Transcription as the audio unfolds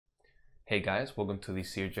Hey guys, welcome to the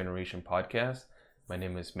Seer Generation podcast. My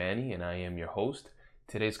name is Manny and I am your host.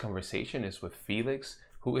 Today's conversation is with Felix,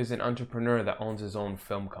 who is an entrepreneur that owns his own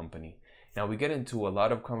film company. Now we get into a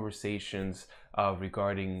lot of conversations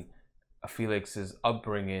regarding Felix's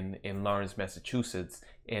upbringing in Lawrence, Massachusetts,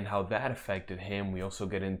 and how that affected him. We also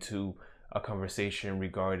get into a conversation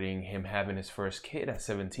regarding him having his first kid at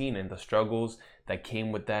 17 and the struggles that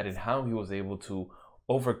came with that and how he was able to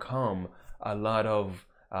overcome a lot of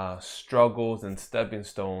struggles and stepping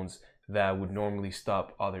stones that would normally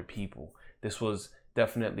stop other people. This was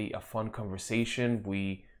definitely a fun conversation.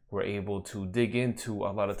 We were able to dig into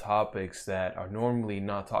a lot of topics that are normally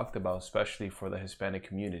not talked about, especially for the Hispanic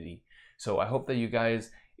community. So I hope that you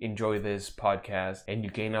guys enjoy this podcast and you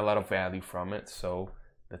gain a lot of value from it. So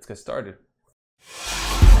let's get started.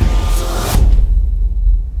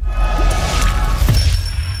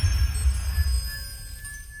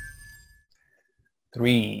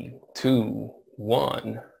 Three, two,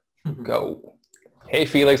 one, go. Hey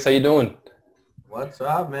Felix, how you doing? What's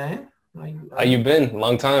up, man? How you been?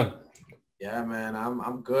 Long time. Yeah, man,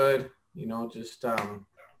 I'm good. Just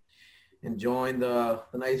enjoying the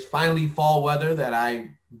nice finally fall weather that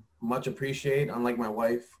I much appreciate. Unlike my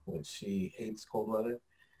wife, which she hates cold weather.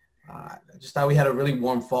 I just thought we had a really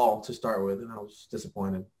warm fall to start with, and I was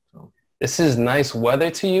disappointed. So this is nice weather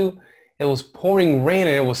to you? It was pouring rain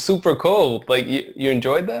and it was super cold. Like you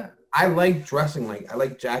enjoyed that? I like dressing. I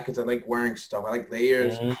like jackets. I like wearing stuff. I like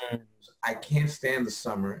layers. I can't stand the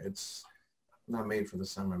summer. It's not made for the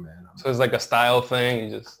summer, man. So it's like a style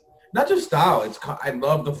thing. You just not just style. I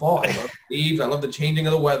love the fall. I love the leaves. I love the changing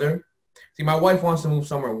of the weather. See, my wife wants to move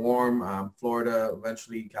somewhere warm, Florida,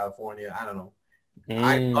 eventually California. I don't know.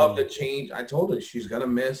 I love the change. I told her she's gonna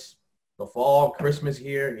miss the fall, Christmas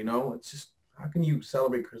here. It's just, how can you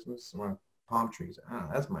celebrate Christmas around palm trees?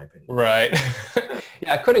 That's my opinion. Right.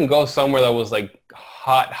 Yeah, I couldn't go somewhere that was like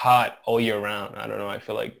hot all year round. I don't know. I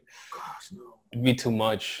feel like No. it'd be too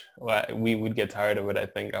much. We would get tired of it, I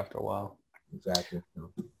think, after a while. Exactly.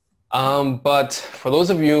 No. But for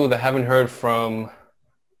those of you that haven't heard from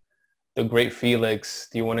the great Felix,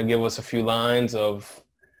 do you want to give us a few lines of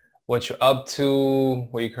what you're up to,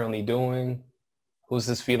 what you're currently doing? Who's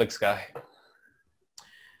this Felix guy?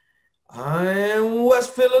 I'm West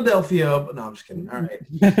Philadelphia. No, I'm just kidding. All right.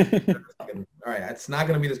 All right. It's not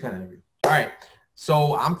going to be this kind of interview. All right.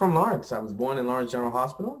 So I'm from Lawrence. I was born in Lawrence General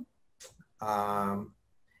Hospital. I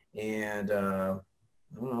don't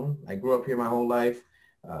know. I grew up here my whole life.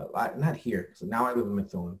 Not here. So now I live in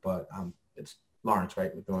Methuen, but it's Lawrence,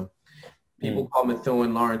 right? Methuen. People call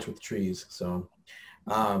Methuen Lawrence with trees. So,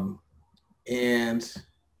 and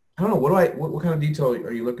I don't know. What kind of detail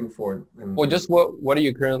are you looking for? Well, just what are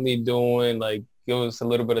you currently doing? Like, give us a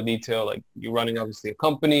little bit of detail. Like, you're running obviously a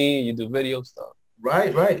company, you do video stuff.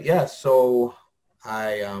 Right. Yeah. So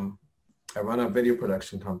I run a video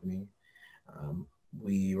production company.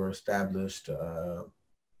 We were established.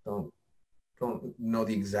 Don't know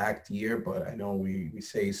the exact year, but I know we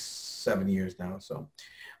say 7 years now. So,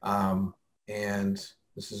 and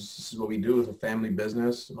this is what we do. It's a family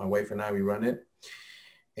business. My wife and I, we run it.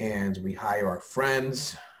 And we hire our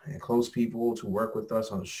friends and close people to work with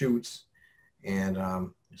us on the shoots. And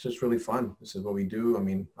it's just really fun. This is what we do. I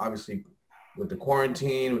mean, obviously, with the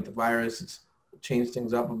quarantine, with the virus, it's changed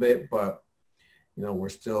things up a bit. But, we're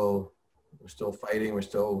still fighting. We're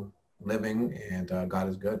still living. And God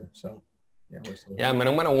is good. So, yeah. Yeah, man,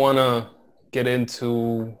 I'm going to want to get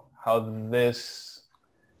into how this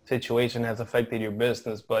situation has affected your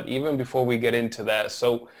business. But even before we get into that,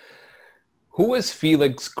 so who is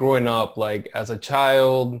Felix growing up, like as a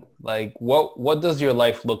child? Like what does your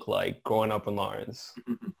life look like growing up in Lawrence?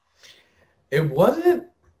 It wasn't,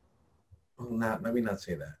 let me not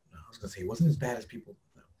say that. No, I was gonna say it wasn't as bad as people.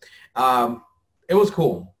 It was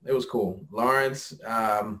cool. Lawrence,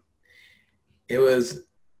 it was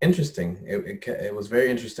interesting. It was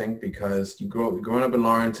very interesting because growing up in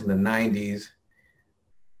Lawrence in the 90s,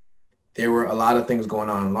 there were a lot of things going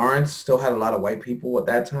on. Lawrence still had a lot of white people at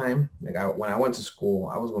that time. When I went to school,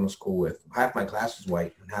 I was going to school with half my class was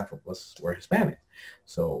white and half of us were Hispanic.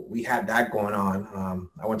 So we had that going on.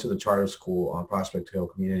 I went to the charter school on Prospect Hill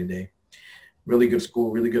Community Day. Really good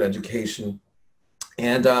school, really good education.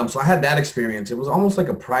 And so I had that experience. It was almost like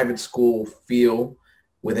a private school feel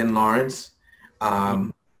within Lawrence.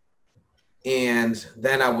 And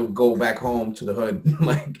then I would go back home to the hood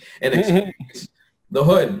and experience the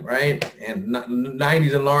hood, right? And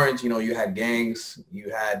 90s in Lawrence, you had gangs, you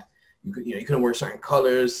couldn't wear certain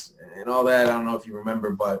colors and all that. I don't know if you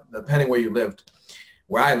remember, but depending where you lived,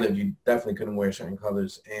 where I lived, you definitely couldn't wear certain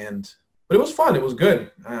colors. But it was fun. It was good.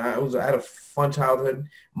 I had a fun childhood,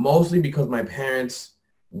 mostly because my parents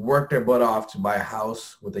worked their butt off to buy a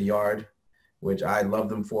house with a yard, which I love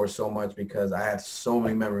them for so much because I had so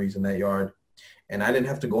many memories in that yard. And I didn't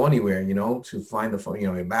have to go anywhere, to find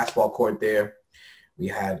a basketball court there. We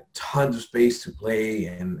had tons of space to play.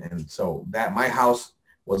 And so that my house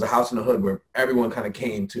was a house in the hood where everyone kind of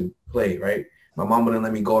came to play, right? My mom wouldn't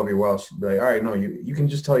let me go everywhere else. She'd be like, all right, no, you can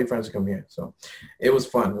just tell your friends to come here. So it was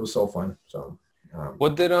fun. It was so fun. So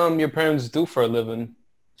What did your parents do for a living?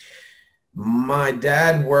 my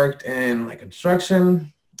dad worked in like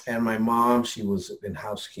construction, and my mom, she was in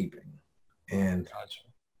housekeeping. And Gotcha.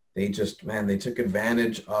 they just, man, they took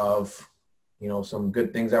advantage of, some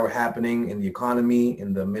good things that were happening in the economy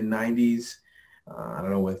in the mid 90s. I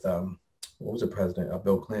don't know, with, what was the president?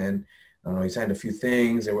 Bill Clinton. I don't know, he signed a few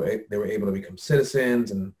things. They were able to become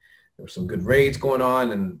citizens, and there were some good rates going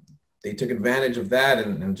on, and they took advantage of that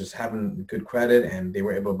and just having good credit, and they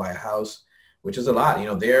were able to buy a house, which is a lot.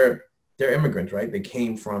 They're immigrants, right? They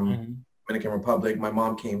came from Dominican Republic. My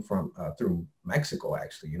mom came from through Mexico,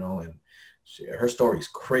 actually, and her story is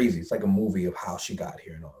crazy. It's like a movie of how she got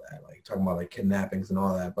here and all that, like talking about like kidnappings and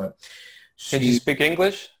all that. But Can you speak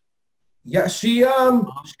English? yeah, she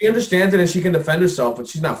understands it and she can defend herself, but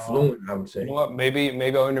she's not fluent, I would say. You know what? Maybe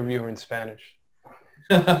I'll interview her in Spanish.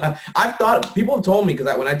 I've thought, people have told me,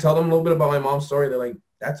 because when I tell them a little bit about my mom's story, they're like,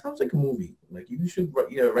 that sounds like a movie. Like you should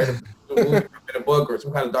write a movie, write a book or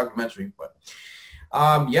some kind of documentary. But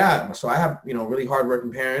yeah, so I have, really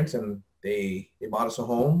hardworking parents, and they bought us a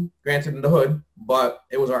home, granted in the hood, but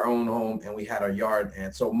it was our own home, and we had our yard.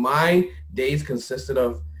 And so my days consisted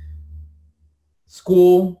of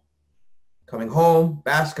school, coming home,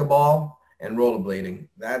 basketball, and rollerblading.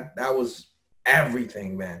 That was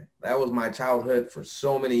everything, man. That was my childhood for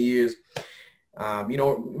so many years. Did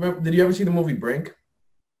you ever see the movie Brink?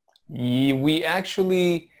 We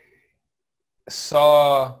actually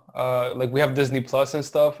saw like we have Disney Plus and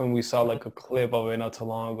stuff, and we saw like a clip of it not too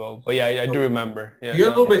long ago. But yeah, I do remember. Yeah, you're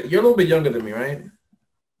a little bit younger than me, right?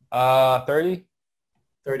 30.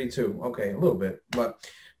 32. Okay, a little bit. But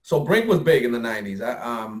so Brink was big in the 90s.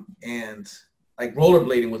 And like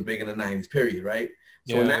rollerblading was big in the 90s, period, right?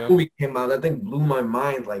 So when that movie came out, that thing blew my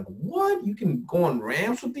mind. Like, what? You can go on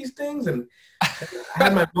ramps with these things? And I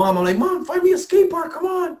had my mom. I'm like, Mom, find me a skate park. Come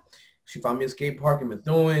on. She found me a skate park in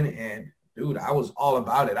Methuen. And, dude, I was all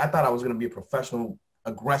about it. I thought I was going to be a professional,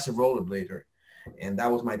 aggressive rollerblader. And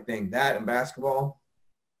that was my thing. That and basketball,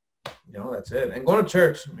 that's it. And going to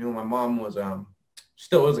church. My mom was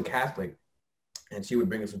still is a Catholic. And she would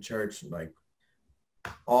bring us to church, like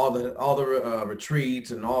all the retreats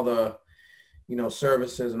and all the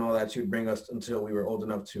services and all that. She would bring us until we were old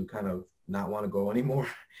enough to kind of not want to go anymore.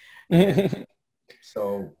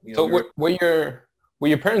 So, were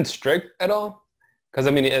your parents strict at all? Because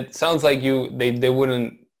I mean, it sounds like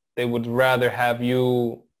they would rather have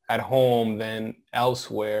you at home than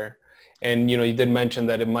elsewhere. And you did mention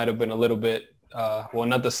that it might have been a little bit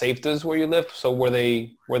not the safest where you lived. So were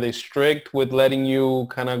they strict with letting you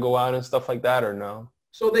kind of go out and stuff like that, or no?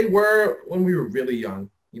 So they were when we were really young.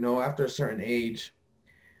 After a certain age,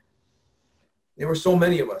 there were so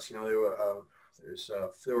many of us. There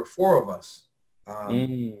were four of us,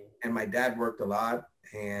 and my dad worked a lot,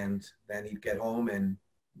 and then he'd get home and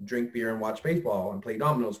drink beer and watch baseball and play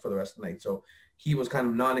dominoes for the rest of the night. So he was kind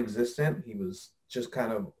of non-existent. He was just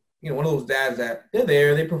kind of one of those dads that they're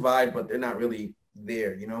there, they provide, but they're not really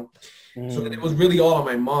there. So it was really all on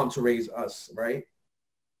my mom to raise us, right?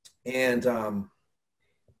 And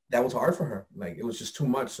that was hard for her. Like, it was just too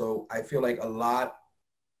much. So I feel like a lot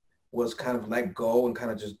was kind of let go and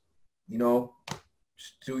kind of just,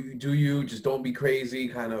 just do you, just don't be crazy,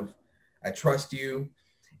 kind of, I trust you.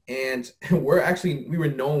 And we were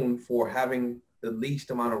known for having the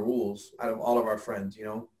least amount of rules out of all of our friends,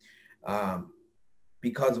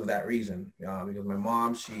 because of that reason. Because my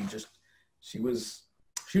mom, she was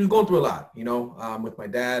going through a lot, with my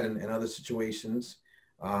dad and other situations,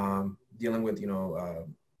 dealing with,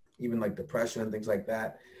 even like depression and things like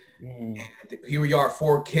that. And here we are,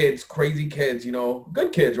 four kids, crazy kids,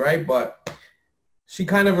 good kids, right? But she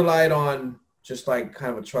kind of relied on just like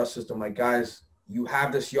kind of a trust system. Like, guys, you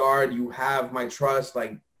have this yard, you have my trust,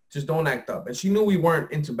 like, just don't act up. And she knew we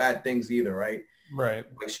weren't into bad things either, right? Right.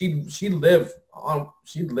 Like she'd live, I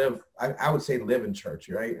would say live in church,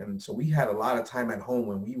 right? And so we had a lot of time at home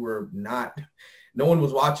when we were no one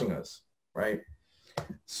was watching us, right?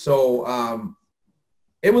 So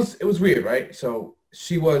it was weird, right? So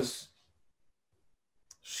she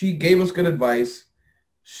gave us good advice.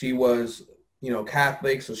 She was,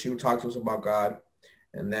 Catholic, so she would talk to us about God.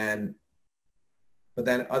 But But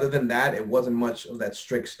then other than that, it wasn't much of that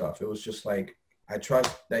strict stuff. It was just like, I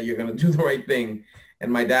trust that you're going to do the right thing.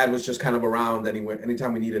 And my dad was just kind of around anywhere,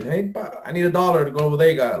 anytime we needed, hey, I need $1 to go to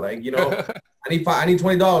bodega. Like, you know, I need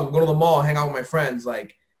 $20 to go to the mall, hang out with my friends.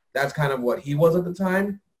 Like, that's kind of what he was at the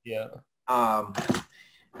time. Yeah.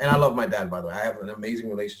 And I love my dad, by the way. I have an amazing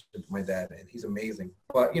relationship with my dad, and he's amazing.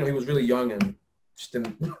 But, you know, he was really young and just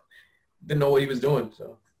didn't know what he was doing.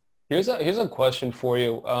 So here's a question for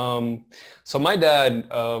you. So my dad,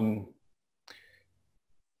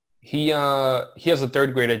 he has a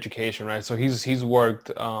third grade education, right? So he's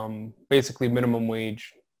worked basically minimum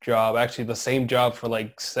wage job, actually the same job for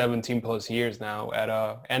like 17 plus years now at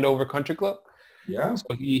Andover Country Club. yeah.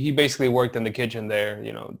 So he basically worked in the kitchen there,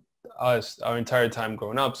 you know, our entire time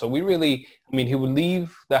growing up. So we really, I mean, he would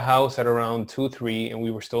leave the house at around 2, 3, and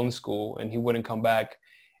we were still in school, and he wouldn't come back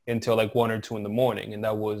until like 1 or 2 in the morning. And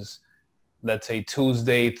that was, let's say,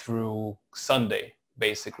 Tuesday through Sunday,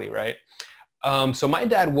 basically, right? So my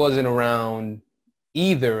dad wasn't around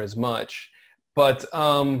either as much, but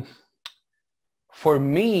for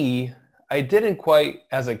me, I didn't quite,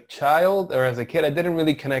 as a child or as a kid, I didn't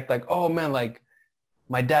really connect like, oh man, like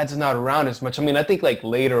my dad's not around as much. I mean, I think like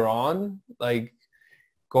later on, like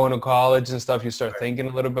going to college and stuff, you start thinking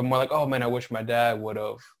a little bit more like, oh man, I wish my dad would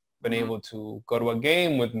have been able to go to a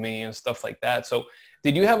game with me and stuff like that. So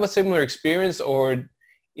did you have a similar experience, or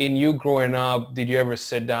in you growing up, did you ever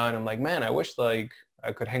sit down and like, man, I wish like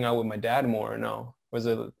I could hang out with my dad more? Or no? Was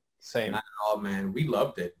it the same? Not at all, man. We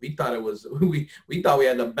loved it. We thought it was, we thought we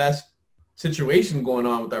had the best situation going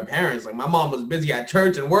on with our parents. Like my mom was busy at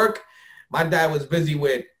church and work. My dad was busy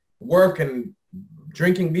with work and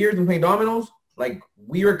drinking beers and playing dominoes. Like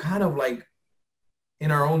we were kind of like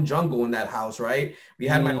in our own jungle in that house, right? We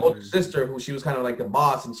had my older sister who she was kind of like the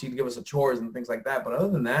boss, and she'd give us the chores and things like that. But other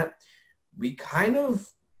than that, we kind of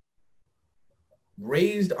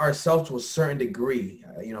raised ourselves to a certain degree.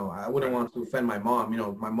 You know, I wouldn't want to offend my mom. You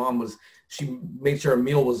know, my mom she made sure a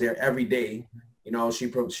meal was there every day. You know, she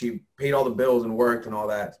paid all the bills and worked and all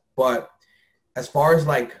that. But as far as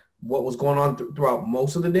like what was going on throughout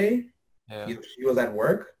most of the day, either she was at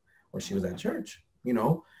work or she was at church, you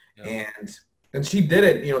know, and she did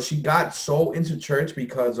it, you know, she got so into church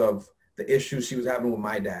because of the issues she was having with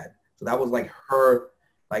my dad. So that was like her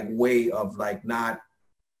like way of like not,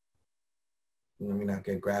 let me not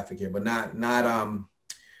get graphic here, but not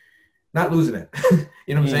losing it.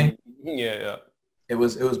 You know what I'm saying? Yeah. It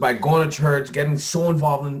was by going to church, getting so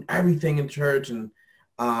involved in everything in church, and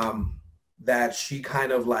that she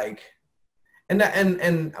kind of like,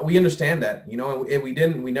 and we understand that, you know, we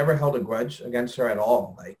never held a grudge against her at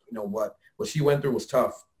all. Like, you know, what she went through was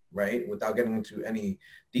tough, right? Without getting into any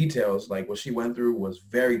details, like what she went through was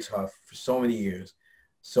very tough for so many years.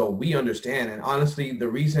 So we understand. And honestly, the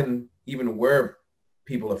reason even we're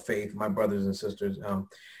people of faith, my brothers and sisters,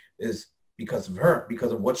 is because of her,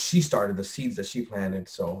 because of what she started, the seeds that she planted.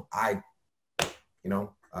 So I'm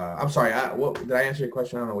sorry. Did I answer your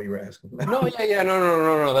question? I don't know what you were asking. No,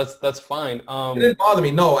 no. That's fine. It didn't bother me.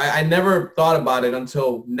 No, I never thought about it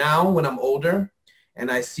until now when I'm older and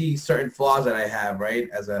I see certain flaws that I have, right?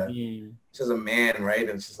 As a man, right?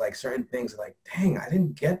 And it's just like certain things like, dang, I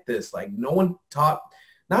didn't get this. Like no one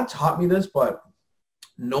not taught me this, but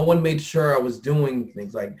no one made sure I was doing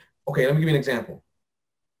things like, okay, let me give you an example.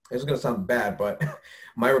 It's going to sound bad, but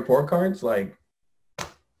my report cards, like,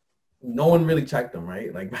 no one really checked them,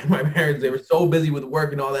 right? Like my parents, they were so busy with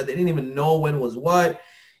work and all that. They didn't even know when was what,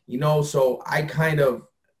 you know? So I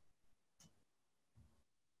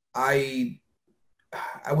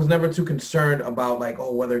was never too concerned about like,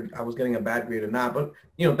 oh, whether I was getting a bad grade or not. But,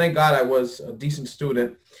 you know, thank God I was a decent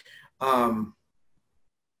student. Man,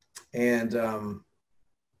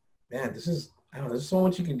 I don't know, there's so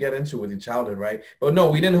much you can get into with your childhood, right? But no,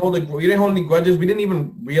 we didn't hold any grudges. We didn't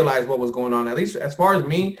even realize what was going on. At least as far as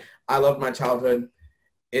me, I loved my childhood.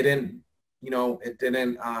 I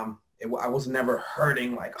was never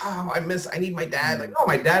hurting like, oh, I need my dad. Like, no,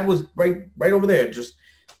 my dad was right over there. Just,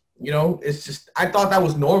 you know, it's just, I thought that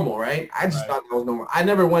was normal, right? I just thought that was normal. I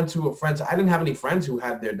never went to I didn't have any friends who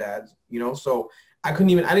had their dads, you know, so I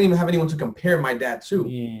didn't even have anyone to compare my dad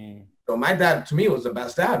to. So my dad, to me, was the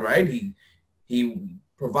best dad, right? He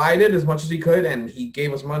provided as much as he could, and he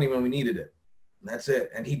gave us money when we needed it. That's it.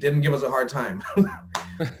 And he didn't give us a hard time.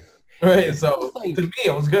 Right. So like, to me,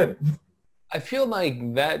 it was good. I feel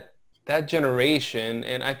like that generation,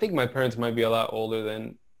 and I think my parents might be a lot older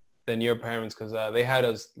than your parents, because they had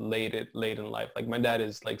us late in life. Like my dad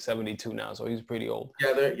is like 72 now, so he's pretty old.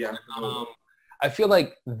 Yeah. I feel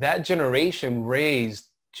like that generation raised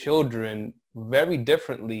children very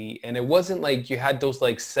differently. And it wasn't like you had those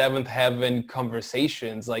like seventh heaven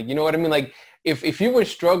conversations. Like, you know what I mean? Like if you were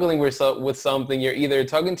struggling with something, you're either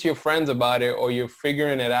talking to your friends about it or you're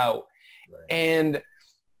figuring it out. Right. And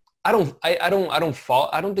I don't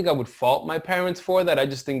think I would fault my parents for that. I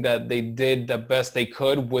just think that they did the best they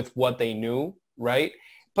could with what they knew, right?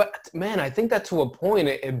 But man, I think that to a point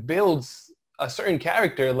it builds a certain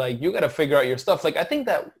character. Like you got to figure out your stuff. Like I think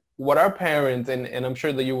that what our parents, and I'm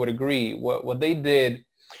sure that you would agree, what they did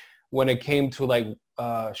when it came to like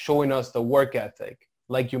showing us the work ethic,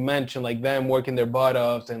 like you mentioned, like them working their butt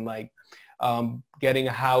off and like getting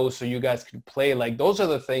a house so you guys could play. Like those are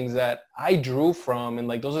the things that I drew from, and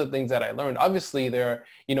like those are the things that I learned. Obviously there are,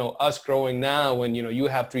 you know, us growing now, and you know, you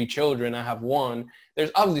have 3 children, I have 1.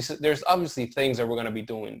 There's obviously things that we're going to be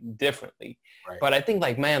doing differently. Right. But I think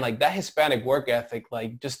like, man, like that Hispanic work ethic,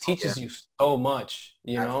 like just teaches you so much,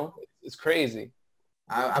 you know. It's crazy.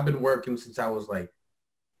 I've been working since I was like,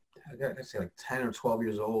 I gotta say like 10 or 12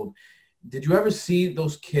 years old. Did you ever see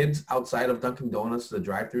those kids outside of Dunkin' Donuts, the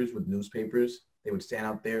drive-thrus with newspapers? They would stand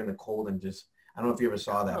out there in the cold and just, I don't know if you ever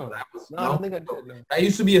saw that. But I don't think I did. No. That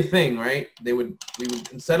used to be a thing, right? We would,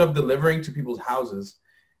 instead of delivering to people's houses,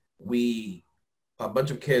 a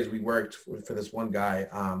bunch of kids, we worked for this one guy,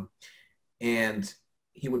 and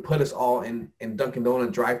he would put us all in Dunkin'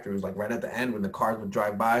 Donuts drive-thrus, like right at the end when the cars would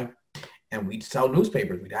drive by. And we'd sell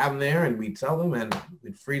newspapers. We'd have them there and we'd sell them and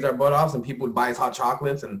we'd freeze our butt off and people would buy us hot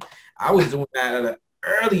chocolates. And I was doing that at an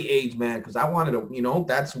early age, man, because I wanted to, you know,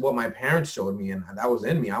 that's what my parents showed me and that was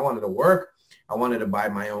in me. I wanted to work. I wanted to buy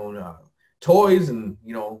my own toys and,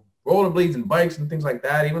 you know, rollerblades and bikes and things like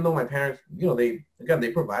that. Even though my parents, you know,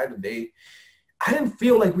 they provided, I didn't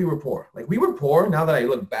feel like we were poor. Like we were poor now that I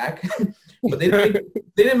look back, but they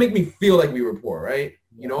didn't make me feel like we were poor, right?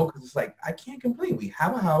 You know, because it's like, I can't complain. We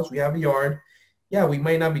have a house. We have a yard. Yeah, we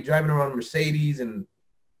might not be driving around Mercedes and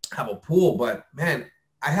have a pool, but, man,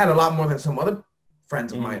 I had a lot more than some other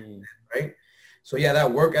friends of mine, right? So, yeah,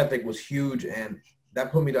 that work ethic was huge, and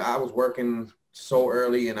that put me to, I was working so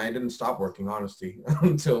early, and I didn't stop working, honestly, and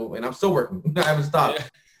I'm still working. I haven't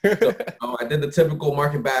stopped. Yeah. So, you know, I did the typical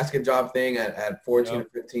market basket job thing at 14 or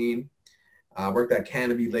 15. Worked at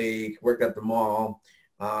Canopy Lake, worked at the mall,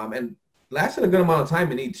 and lasted a good amount of time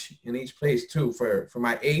in each place too. For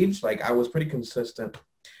my age, like I was pretty consistent.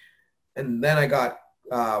 And then I got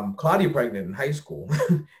Claudia pregnant in high school,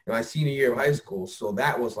 in my senior year of high school. So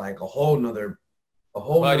that was like a whole nother.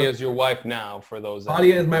 Claudia is your wife now, for those.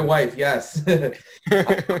 Claudia is my wife. Yes.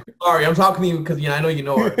 Sorry, I'm talking to you because I know you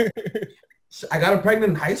know her. I got her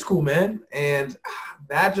pregnant in high school, man, and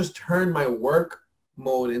that just turned my work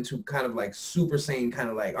mode into kind of like Super Saiyan, kind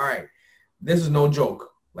of like, all right, this is no joke.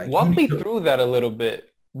 Like, walk me through that a little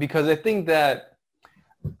bit, because I think that,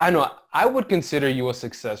 I know, I would consider you a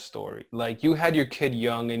success story. Like you had your kid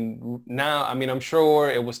young, and now, I mean, I'm sure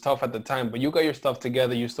it was tough at the time, but you got your stuff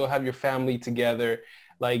together. You still have your family together.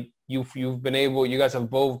 Like you guys have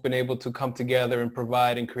both been able to come together and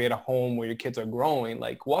provide and create a home where your kids are growing.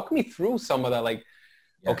 Like walk me through some of that. Like,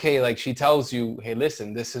 okay, like she tells you, hey,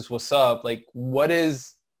 listen, this is what's up. Like, what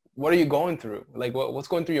are you going through? Like, what's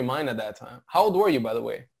going through your mind at that time? How old were you, by the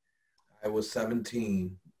way? I was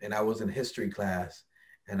 17, and I was in history class,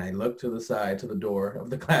 and I looked to the side, to the door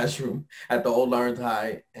of the classroom at the old Lawrence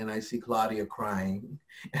High, and I see Claudia crying,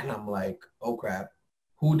 and I'm like, oh, crap,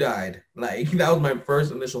 who died? Like, that was my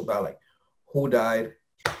first initial thought, like, who died?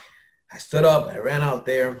 I stood up, I ran out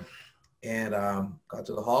there, and got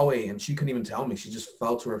to the hallway, and she couldn't even tell me. She just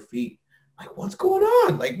fell to her feet. Like, what's going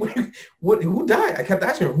on? Like, who died? I kept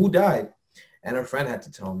asking her, who died? And her friend had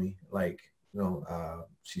to tell me, like, you know,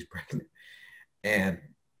 she's pregnant. And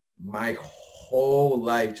my whole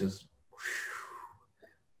life just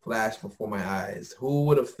flashed before my eyes. Who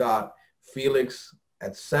would have thought Felix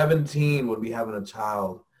at 17 would be having a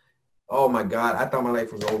child? Oh my God, I thought my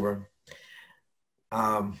life was over.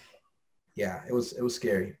 Yeah, it was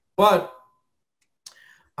scary. But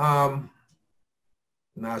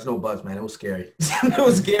no, it's no buzz, man. It was scary. It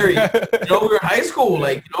was scary. You know, we were in high school.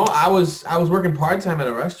 Like, you know, I was working part-time at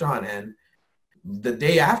a restaurant, and the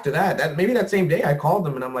day after that maybe that same day, I called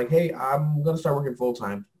them and I'm like, hey, I'm gonna start working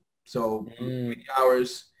full-time. So 80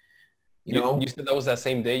 hours, you know. You said that was that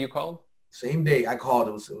same day you called? Same day I called.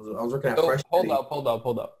 I was working at Fresh.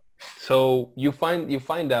 Hold up. So you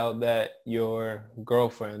find out that your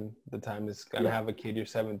girlfriend at the time is gonna have a kid. You're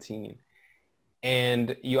 17,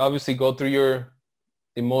 and you obviously go through your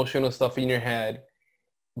emotional stuff in your head,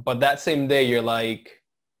 but that same day you're like,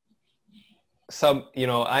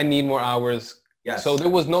 I need more hours. Yes. So there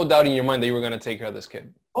was no doubt in your mind that you were going to take care of this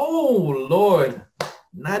kid. Oh Lord,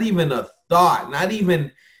 not even a thought. Not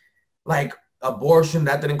even like, Abortion,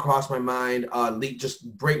 that didn't cross my mind.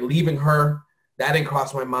 Leaving her, that didn't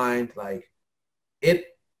cross my mind. Like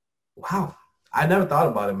wow, I never thought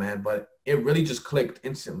about it, man, but it really just clicked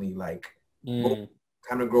instantly. Like,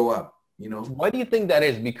 time to grow up, you know? Why do you think that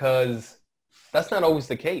is? Because that's not always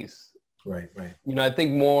the case. Right. You know, I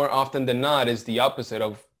think more often than not is the opposite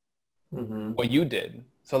of what you did.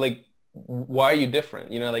 So like, why are you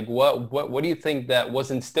different? You know, like what do you think that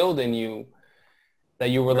was instilled in you that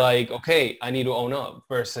you were like, okay, I need to own up,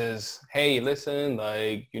 versus, hey, listen,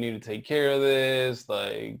 like, you need to take care of this,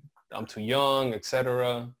 like, I'm too young,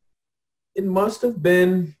 etc. It must have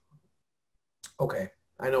been, okay,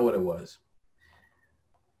 I know what it was.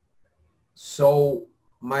 So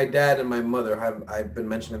my dad and my mother I've been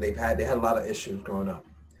mentioning they had a lot of issues growing up.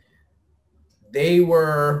 They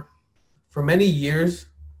were, for many years,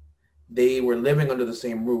 they were living under the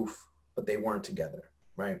same roof, but they weren't together,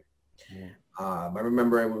 right? Yeah. I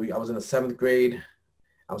remember I was in the 7th grade.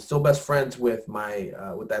 I was still best friends with my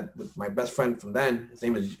best friend from then. His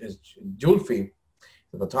name is Julfi,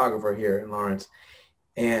 the photographer here in Lawrence.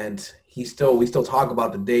 And we still talk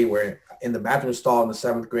about the day where in the bathroom stall in the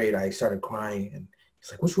 7th grade, I started crying, and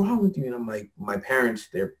he's like, "What's wrong with you?" And I'm like, "My parents,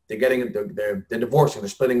 they're divorcing, they're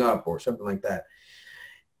splitting up or something like that."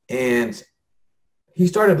 And he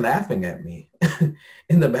started laughing at me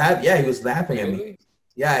in the bath. Yeah, he was laughing at me.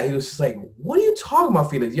 Yeah, he was just like, "What are you talking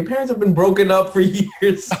about, Felix? Your parents have been broken up for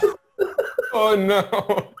years." Oh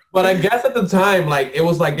no. But I guess at the time, like, it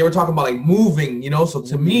was like they were talking about like moving, you know. So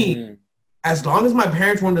to me, as long as my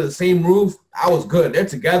parents were under the same roof, I was good. They're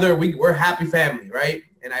together. We're a happy family, right?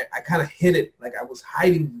 And I kind of hid it. Like, I was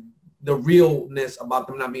hiding the realness about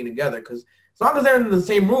them not being together, because as long as they're under the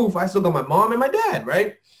same roof, I still got my mom and my dad,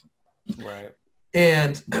 right? Right.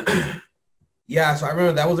 And yeah, so I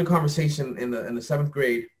remember that was a conversation in the 7th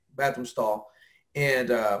grade bathroom stall, and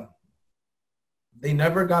they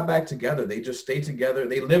never got back together. They just stayed together.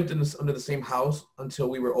 They lived under the same house until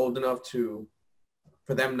we were old enough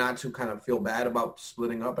for them not to kind of feel bad about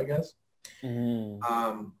splitting up, I guess. And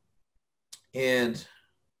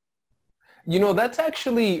you know, that's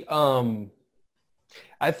actually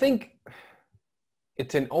I think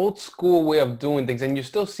it's an old school way of doing things, and you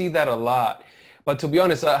still see that a lot. But to be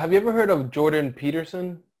honest, have you ever heard of Jordan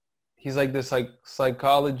Peterson? He's like this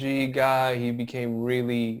psychology guy. He became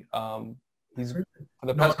really he's for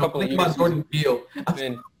the past couple of years. About Jordan Peele.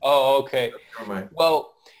 Oh, okay.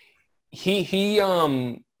 Well,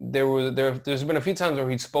 there's been a few times where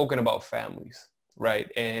he's spoken about families, right?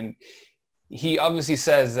 And he obviously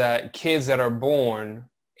says that kids that are born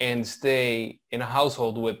and stay in a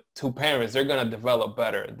household with two parents, they're going to develop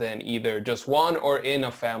better than either just one or in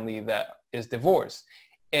a family that is divorced.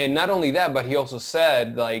 And not only that, but he also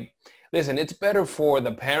said, like, listen, it's better for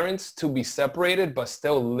the parents to be separated but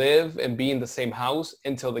still live and be in the same house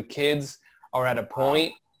until the kids are at a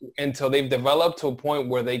point, until they've developed to a point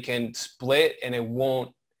where they can split and it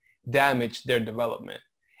won't damage their development.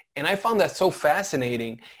 And I found that so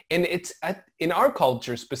fascinating. And it's in our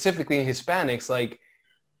culture, specifically in Hispanics, like,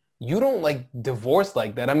 you don't like divorce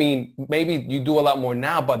like that. I mean, maybe you do a lot more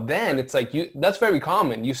now, but then it's like that's very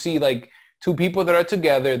common. You see like two people that are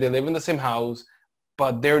together, they live in the same house,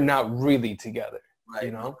 but they're not really together, right?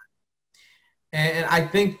 You know? And I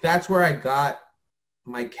think that's where I got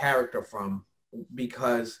my character from,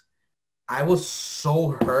 because I was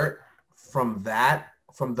so hurt from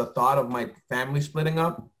the thought of my family splitting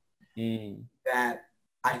up, that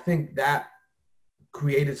I think that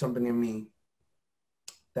created something in me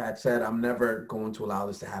that said, I'm never going to allow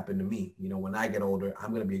this to happen to me. You know, when I get older,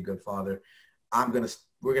 I'm going to be a good father.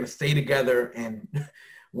 We're going to stay together, and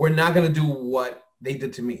we're not going to do what they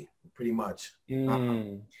did to me, pretty much.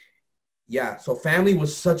 Yeah. So family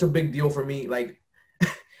was such a big deal for me. Like,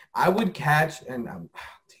 I would catch, and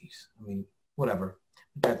whatever.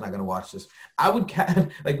 My dad's not going to watch this.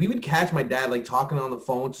 We would catch my dad, like, talking on the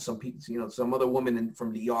phone to some people, you know, some other woman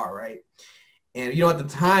from DR, right? And, you know, at the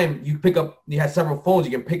time, you had several phones.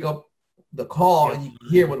 You can pick up the call and you can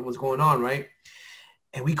hear what was going on, right?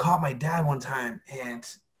 And we caught my dad one time, and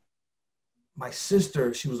my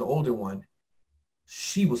sister, she was the older one,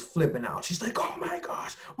 she was flipping out. She's like, "Oh my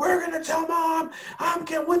gosh, we're going to tell mom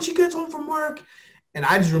when she gets home from work." And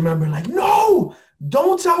I just remember, like, "No,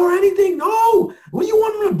 don't tell her anything. No, what do you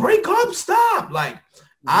want them to break up? Stop." Like,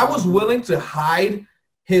 I was willing to hide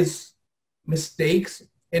his mistakes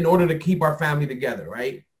in order to keep our family together,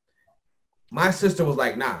 right? My sister was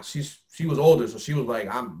like, nah, she was older, so she was like,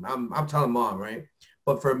 I'm telling mom, right?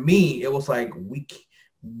 But for me, it was like, we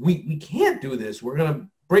can't do this. We're gonna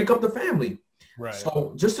break up the family. Right.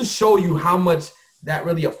 So just to show you how much that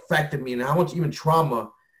really affected me and how much even trauma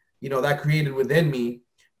that created within me.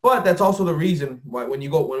 But that's also the reason why when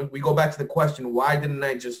we go back to the question, why didn't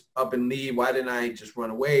I just up and leave? Why didn't I just run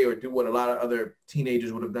away or do what a lot of other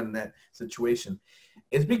teenagers would have done in that situation?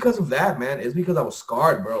 It's because of that, man. It's because I was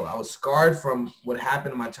scarred, bro. I was scarred from what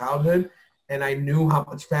happened in my childhood, and I knew how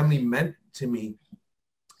much family meant to me.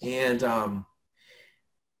 And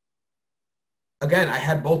again, I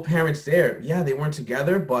had both parents there. Yeah, they weren't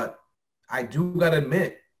together, but I do gotta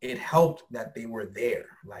admit, it helped that they were there.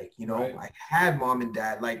 Like, Right. I had mom and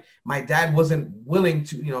dad. Like, my dad wasn't willing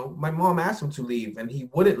to, my mom asked him to leave, and he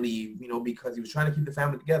wouldn't leave, because he was trying to keep the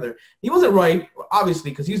family together. He wasn't right, obviously,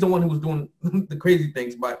 because he's the one who was doing the crazy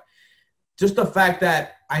things. But just the fact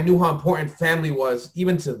that I knew how important family was,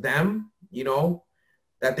 even to them,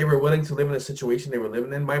 that they were willing to live in a situation they were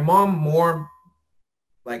living in. My mom more,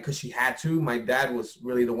 like, because she had to. My dad was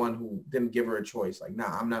really the one who didn't give her a choice. Like,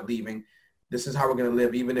 nah, I'm not leaving. This is how we're going to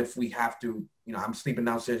live, even if we have to, I'm sleeping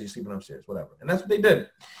downstairs, you're sleeping upstairs, whatever. And that's what they did.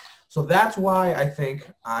 So that's why I think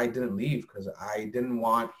I didn't leave, because I didn't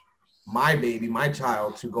want my baby, my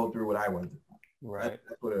child, to go through what I went through. Right.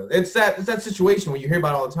 That's what it is. It's that situation when you hear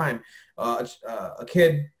about it all the time. A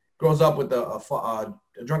kid grows up with a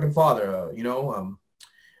drunken father,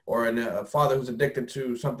 or a father who's addicted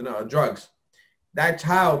to something, drugs. That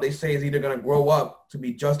child, they say, is either going to grow up to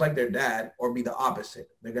be just like their dad or be the opposite.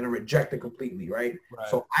 They're going to reject it completely, right?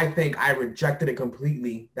 So I think I rejected it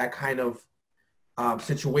completely, that kind of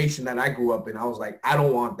situation that I grew up in. I was like, I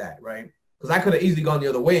don't want that, right? Because I could have easily gone the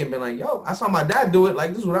other way and been like, yo, I saw my dad do it. Like,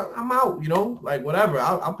 this is what I'm out, like whatever.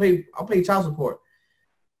 I'll pay child support.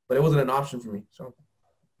 But it wasn't an option for me.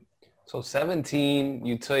 So 17,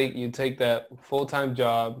 you take that full-time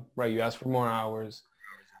job, right? You ask for more hours.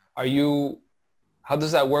 How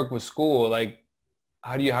does that work with school? Like,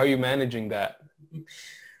 how are you managing that?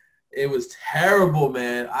 It was terrible,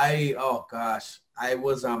 man. Oh gosh, I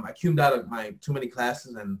cubed out of my too many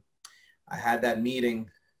classes, and I had that meeting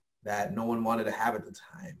that no one wanted to have at the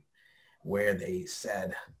time, where they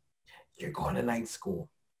said, you're going to night school.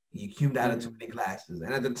 You cubed out of too many classes.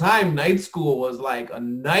 And at the time, night school was like a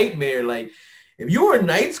nightmare. Like, if you were in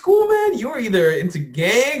night school, man, you were either into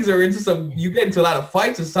gangs or you get into a lot of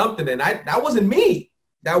fights or something. And that wasn't me.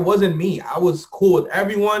 That wasn't me. I was cool with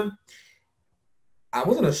everyone. I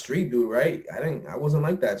wasn't a street dude, right? I wasn't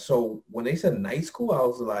like that. So when they said night school, I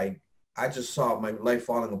was like, I just saw my life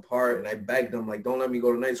falling apart, and I begged them, like, don't let me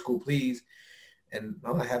go to night school, please. And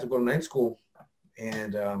I had to go to night school.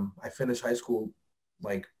 And I finished high school,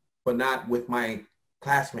 like, but not with my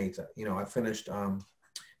classmates. I finished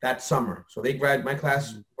that summer. So my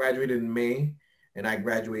class graduated in May, and I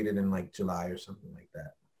graduated in like July or something like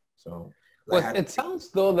that. So it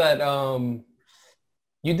sounds though that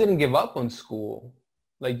you didn't give up on school.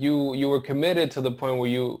 Like you were committed to the point where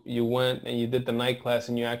you went and you did the night class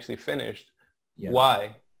and you actually finished. Yeah.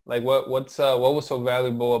 Why? Like what was so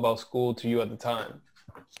valuable about school to you at the time?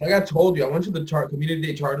 Like I told you, I went to the community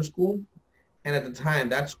day charter school, and at the time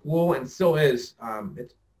that school, and still is,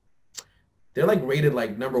 they're like rated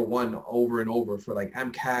like #1 over and over for like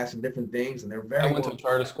MCAS and different things, and they're very. I went to a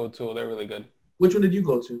charter school too. They're really good. Which one did you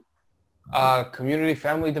go to? Community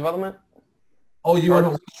Family Development. Oh, you went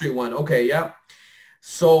to the street one. Okay, yeah.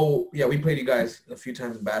 So yeah, we played you guys a few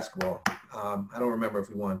times in basketball. I don't remember if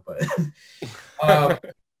we won, but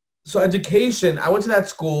so education. I went to that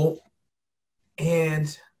school,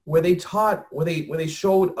 and where they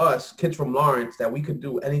showed us kids from Lawrence that we could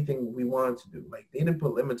do anything we wanted to do. Like, they didn't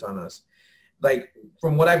put limits on us. Like,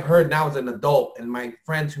 from what I've heard now as an adult, and my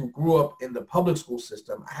friends who grew up in the public school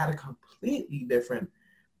system, I had a completely different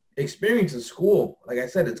experience in school. Like I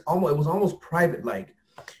said, it was almost private, like,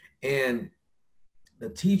 and the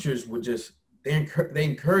teachers would just, they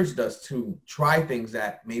encouraged us to try things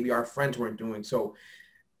that maybe our friends weren't doing. So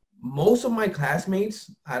most of my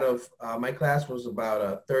classmates out of my class was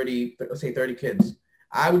about 30 kids.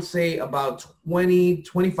 I would say about 20,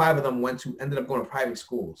 25 of them ended up going to private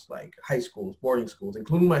schools, like high schools, boarding schools,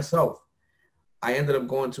 including myself. I ended up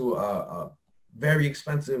going to a very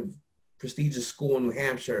expensive, prestigious school in New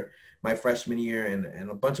Hampshire my freshman year, and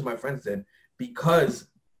a bunch of my friends did, because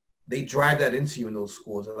they drive that into you in those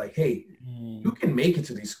schools. They're like, hey, you can make it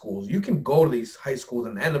to these schools. You can go to these high schools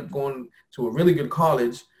and end up going to a really good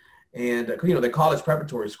college. And, they're college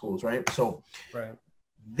preparatory schools, right? So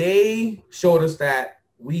they showed us that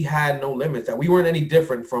we had no limits, that we weren't any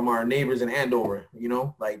different from our neighbors in Andover,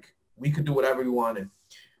 like we could do whatever we wanted.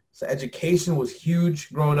 So education was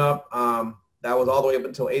huge growing up. That was all the way up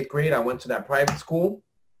until 8th grade. I went to that private school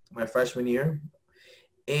my freshman year.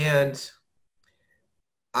 And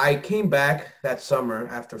I came back that summer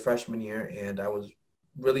after freshman year, and I was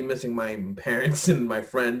really missing my parents and my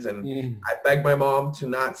friends, and Mm. I begged my mom to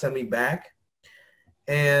not send me back.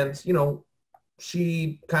 And,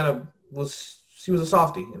 she kind of she was a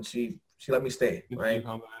softie, and she let me stay, You right?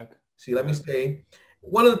 come back. She let me Yeah. stay.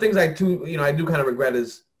 One of the things I do kind of regret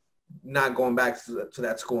is not going back to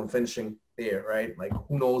that school and finishing there, right? Like,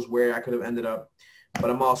 who knows where I could have ended up. But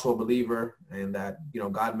I'm also a believer in that,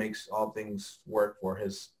 God makes all things work for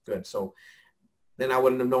his good. So then I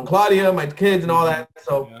wouldn't have known Claudia, my kids, and all Mhm. that.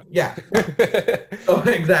 So yeah, Yeah. so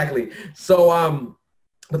exactly. So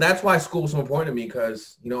but that's why school was so important to me,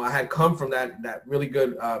 because I had come from that really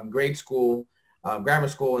good grade school, grammar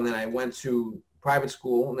school, and then I went to private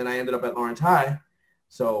school, and then I ended up at Lawrence High.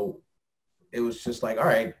 So it was just like, all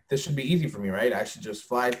right, this should be easy for me, right? I should just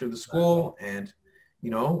fly through the school, and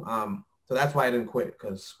so that's why I didn't quit,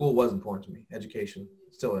 because school was important to me. Education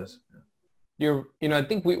still is. I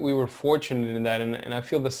think we were fortunate in that, and I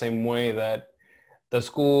feel the same way, that the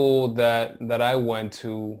school that I went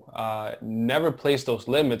to never placed those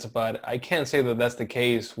limits, but I can't say that that's the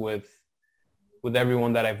case with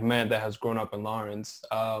everyone that I've met that has grown up in Lawrence.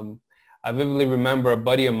 I vividly remember a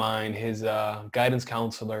buddy of mine, his guidance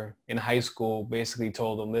counselor in high school basically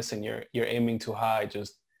told him, listen, you're aiming too high.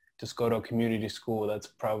 Just go to a community school. That's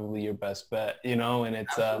probably your best bet, and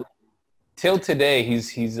it's till today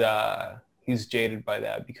he's jaded by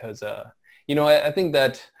that, because I think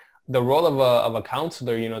that the role of a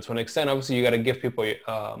counselor, to an extent, obviously you got to give people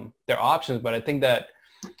their options, but I think that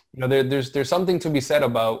there's something to be said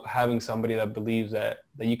about having somebody that believes that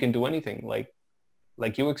you can do anything,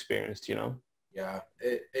 like you experienced. Yeah,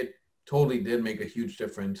 it totally did make a huge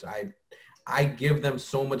difference. I give them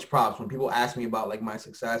so much props when people ask me about like my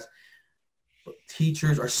success.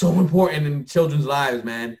 Teachers are so important in children's lives,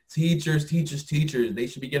 man. Teachers. They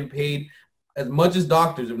should be getting paid as much as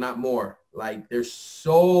doctors, if not more. Like, they're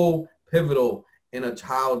so pivotal in a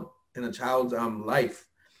child's life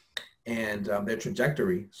and their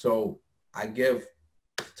trajectory. So I give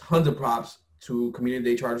tons of props to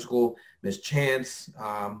Community Day Charter School, Miss Chance,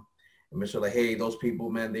 and Mr. LaHaye. Those people,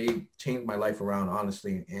 man, they changed my life around,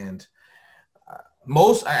 honestly. And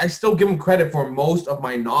I still give them credit for most of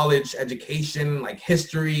my knowledge, education, like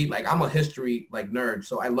history. Like, I'm a history like nerd,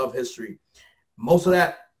 so I love history. Most of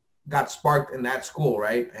that got sparked in that school,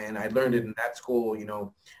 right? And I learned it in that school,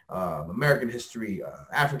 American history,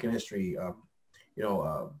 African history,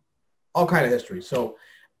 all kind of history. So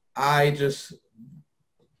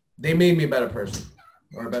they made me a better person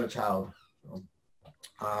or a better child. So,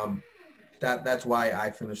 that's why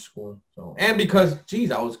I finished school. So, and because,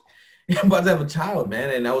 geez, I was about to have a child,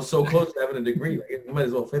 man, and I was so close to having a degree. Like, you might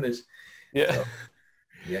as well finish. Yeah. So,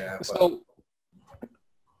 yeah.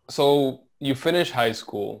 So you finish high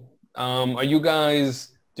school. Do you guys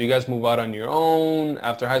move out on your own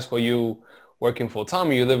after high school? Are you working full time?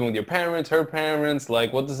 Are you living with your parents, her parents?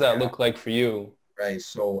 Like, what does that look like for you? Right.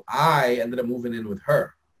 So I ended up moving in with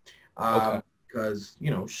her Okay. because,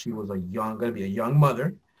 she was going to be a young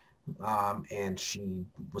mother, and she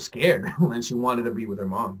was scared and she wanted to be with her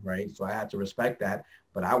mom, right? So I had to respect that,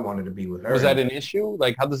 but I wanted to be with her. Was that an issue?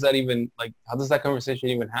 Like, how does that conversation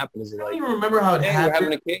even happen? Is it I don't like, even remember how it hey, we're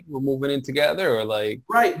having happened. a kid, we're moving in together, or like?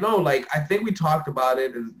 Right. No, like, I think we talked about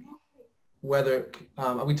it, and whether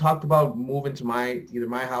we talked about moving to either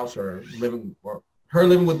my house or her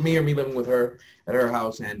living with me or me living with her at her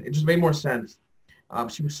house. And it just made more sense.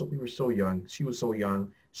 We were so young. She was so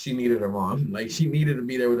young. She needed her mom. Like, she needed to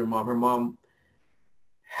be there with her mom. Her mom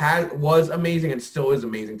was amazing and still is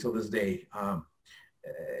amazing till this day.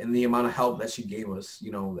 And the amount of help that she gave us,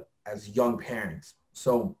 as young parents.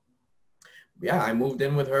 So yeah, I moved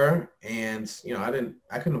in with her, and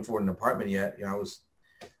I couldn't afford an apartment yet. I was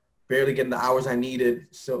barely getting the hours I needed.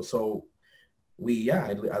 So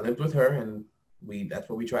I lived with her, and that's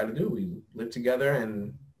what we tried to do. We lived together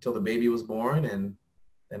and until the baby was born, and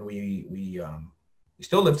then we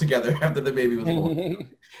still lived together after the baby was born.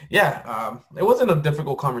 Yeah, it wasn't a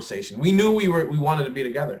difficult conversation. We knew we wanted to be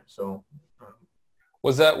together. So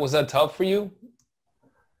Was that tough for you?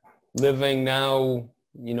 Living now,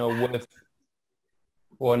 with,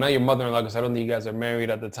 well, not your mother-in-law, because I don't think you guys are married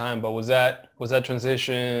at the time, but was that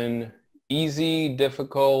transition easy,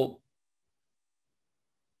 difficult?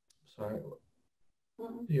 sorry, are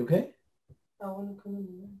you okay? I want to come in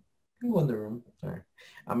the room. You go in the room. Sorry,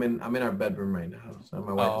 I'm in our bedroom right now. So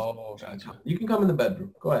my wife is. Gotcha. You can come in the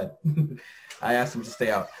bedroom. Go ahead. I asked him to stay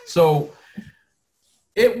out. So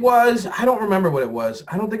it was. I don't remember what it was.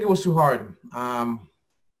 I don't think it was too hard.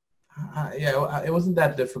 It wasn't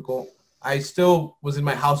that difficult. I still was in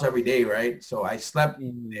my house every day, right? So I slept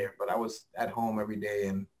there, but I was at home every day,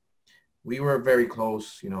 and we were very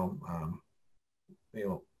close.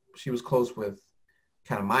 she was close with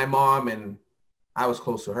kind of my mom, and I was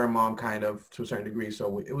close to her mom kind of to a certain degree. So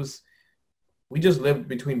we just lived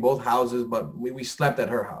between both houses, but we slept at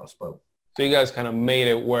her house. But So you guys kind of made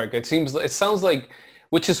it work. It sounds like,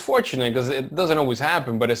 which is fortunate because it doesn't always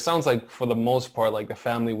happen, but it sounds like for the most part, like the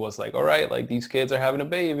family was like, all right, like these kids are having a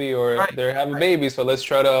baby or right, they're having a right. baby. So let's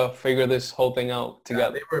try to figure this whole thing out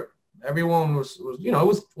together. Everyone was,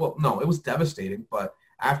 it was devastating, but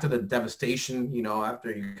after the devastation,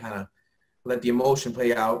 after you kind of let the emotion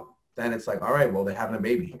play out, then it's like, all right, well, they're having a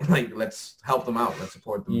baby. Like, let's help them out. Let's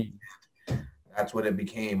support them. That's what it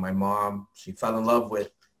became. My mom, she fell in love with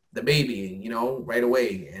the baby, right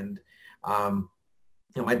away. And,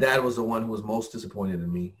 my dad was the one who was most disappointed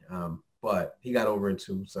in me. But he got over it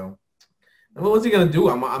too. So and what was he going to do?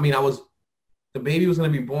 The baby was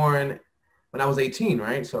going to be born when I was 18,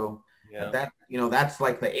 right? So that's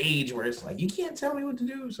like the age where it's like, you can't tell me what to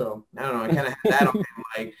do. So I don't know. I kind of had that on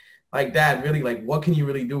him, like Dad, really, like, what can you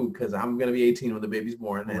really do? Because I'm going to be 18 when the baby's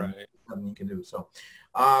born, and Right. nothing you can do. So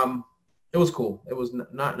it was cool. It was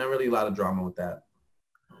not really a lot of drama with that.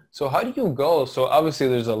 So how do you go? So obviously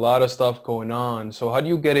there's a lot of stuff going on. So how do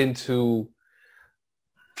you get into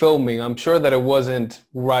filming? I'm sure that it wasn't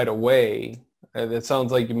right away. It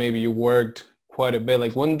sounds like maybe you worked quite a bit.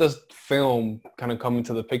 Like, when does film kind of come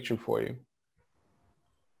into the picture for you?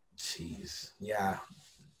 Jeez. Yeah.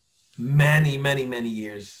 Many, many, many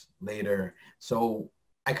years later. So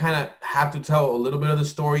I kind of have to tell a little bit of the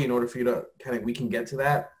story in order for you to we can get to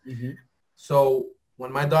that. Mm-hmm. So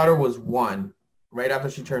when my daughter was 1, right after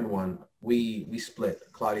she turned 1, we split.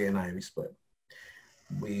 Claudia and I, we split.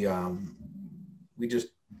 We just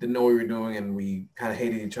didn't know what we were doing, and we kind of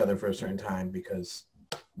hated each other for a certain time because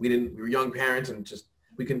we were young parents and just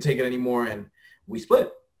we couldn't take it anymore, and we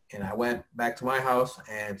split. And I went back to my house,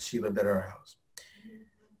 and she lived at her house.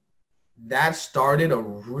 That started a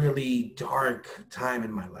really dark time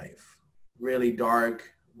in my life. Really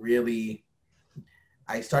dark, really.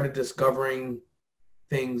 I started discovering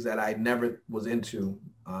things that I never was into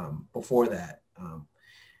before that.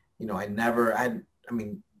 I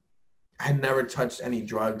never touched any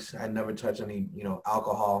drugs. I never touched any,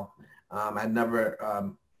 alcohol. I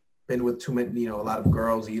never been with too many, a lot of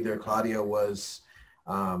girls either. Claudia was,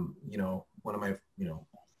 one of my,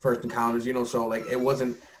 first encounters, so like I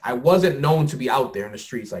wasn't known to be out there in the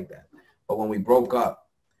streets like that. But when we broke up,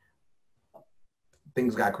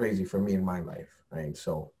 things got crazy for me in my life, right?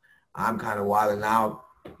 So I'm kind of wilding out,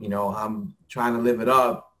 I'm trying to live it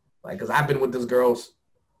up, like, because I've been with this girl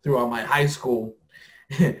throughout my high school.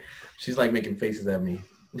 She's like making faces at me.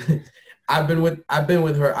 I've been with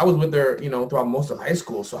her. I was with her, throughout most of high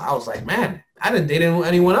school. So I was like, man, I didn't date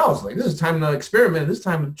anyone else. Like, this is time to experiment. This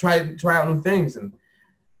time to try out new things. And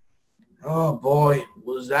oh boy,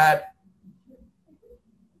 was that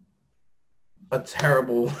a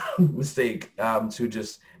terrible mistake to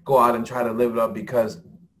just go out and try to live it up, because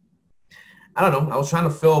I don't know. I was trying to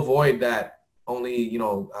fill a void that only,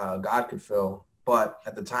 God could fill. But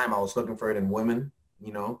at the time I was looking for it in women,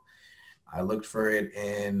 I looked for it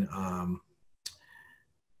in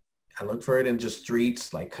just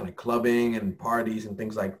streets, like kind of clubbing and parties and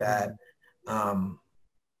things like that.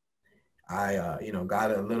 I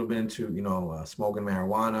got a little bit into, smoking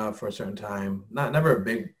marijuana for a certain time. Never a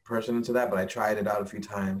big person into that, but I tried it out a few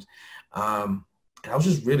times. And I was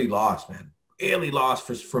just really lost, man. Really lost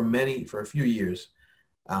for a few years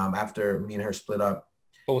after me and her split up.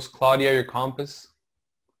 Oh, was Claudia your compass?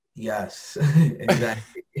 Yes,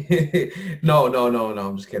 exactly. No,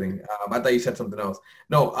 I'm just kidding. I thought you said something else.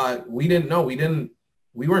 No, we didn't.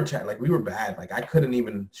 We weren't chatting. Like, we were bad. Like, she couldn't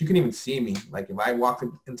even see me. Like, if I walked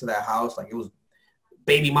into that house, like, it was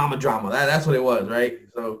baby mama drama. That's what it was, right?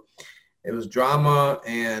 So it was drama,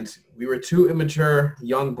 and we were two immature,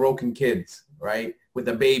 young, broken kids, right? With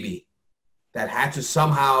a baby that had to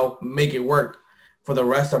somehow make it work for the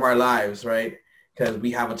rest of our lives, right? Because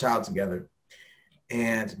we have a child together.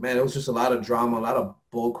 And, man, it was just a lot of drama, a lot of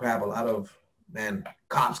bull crap, a lot of,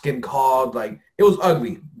 cops getting called. Like, it was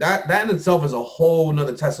ugly. That in itself is a whole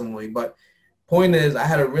nother testimony. But point is, I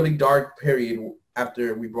had a really dark period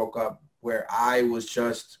after we broke up where I was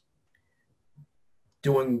just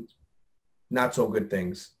doing not so good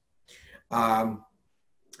things.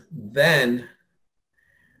 Then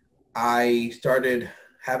I started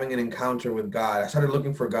having an encounter with God. I started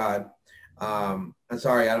looking for God. I'm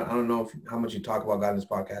sorry, I don't know how much you talk about God in this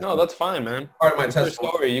podcast. No, that's fine, man. Part of my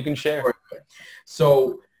testimony. Story you can share.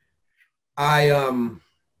 So I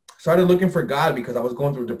started looking for God because I was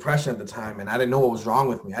going through depression at the time, and I didn't know what was wrong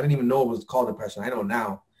with me. I didn't even know it was called depression. I know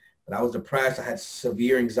now, but I was depressed. I had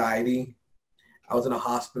severe anxiety. I was in a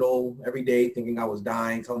hospital every day thinking I was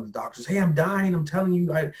dying, telling the doctors, hey, I'm dying. I'm telling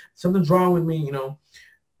you, something's wrong with me, you know,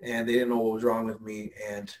 and they didn't know what was wrong with me.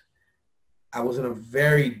 And I was in a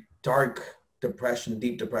very dark depression,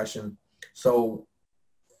 deep depression. So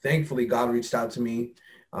thankfully, God reached out to me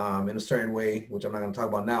in a certain way, which I'm not going to talk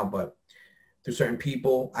about now, but through certain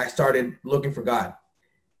people, I started looking for God.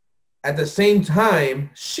 At the same time,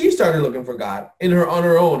 she started looking for God on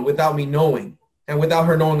her own without me knowing and without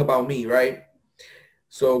her knowing about me, right?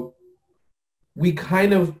 So we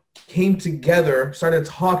kind of came together, started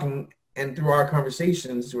talking, and through our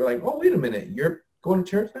conversations, we're like, oh, wait a minute, you're going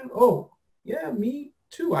to church then? Oh, yeah, me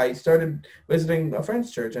too. I started visiting a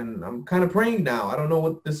friend's church, and I'm kind of praying now. I don't know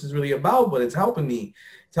what this is really about, but it's helping me.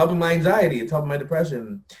 It's helping my anxiety. It's helping my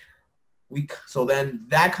depression. So then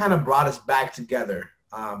that kind of brought us back together.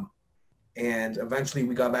 And eventually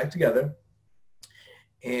we got back together.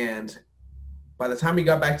 And by the time we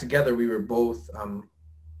got back together, we were both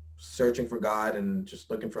searching for God and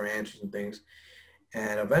just looking for answers and things.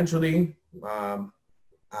 And eventually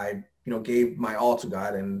I, gave my all to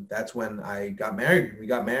God. And that's when I got married. We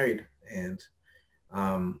got married. And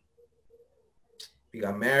and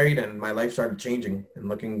my life started changing and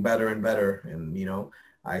looking better and better. And,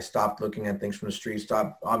 I stopped looking at things from the street,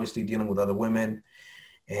 stopped obviously dealing with other women.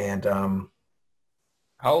 And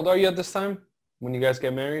how old are you at this time when you guys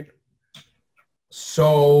get married?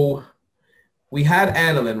 So we had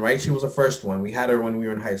Annalyn, right? She was the first one. We had her when we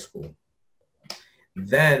were in high school.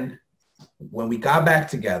 Then when we got back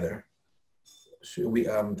together, we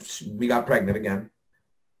got pregnant again.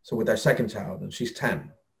 So with our second child, and she's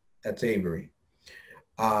 10. That's Avery.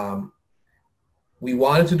 We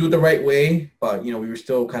wanted to do it the right way, but, we were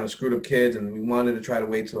still kind of screwed up kids, and we wanted to try to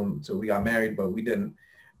wait till we got married, but we didn't.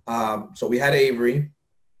 So we had Avery,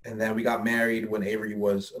 and then we got married when Avery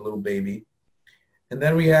was a little baby. And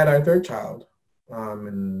then we had our third child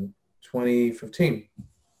in 2015.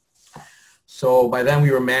 So by then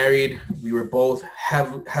we were married. We were both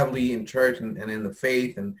heavily in church and in the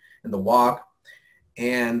faith and in the walk.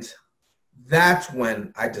 And that's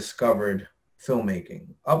when I discovered filmmaking.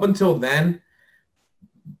 Up until then,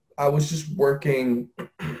 I was just working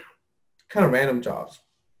kind of random jobs.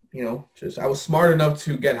 I was smart enough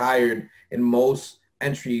to get hired in most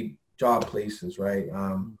entry job places, right?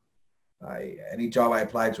 Any job I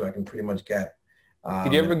applied to, I can pretty much get.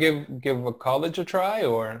 Did you ever give a college a try,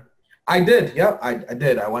 or? I did. Yep, I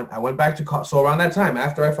did. I went back to college. So around that time,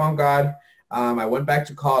 after I found God, I went back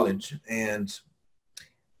to college, and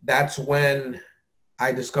that's when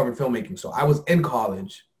I discovered filmmaking. So I was in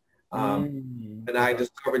college, and I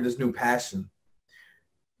discovered this new passion,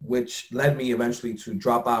 which led me eventually to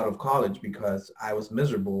drop out of college because I was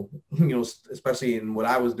miserable, especially in what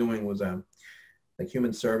I was doing was like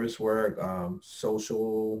human service work,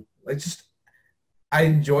 social, I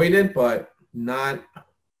enjoyed it, but I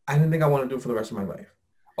didn't think I wanted to do it for the rest of my life.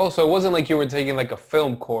 Oh, so it wasn't like you were taking like a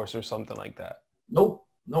film course or something like that? Nope.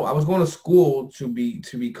 No, I was going to school to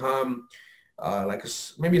become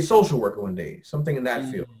maybe a social worker one day, something in that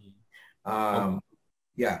field. Okay.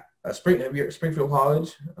 Yeah. Springfield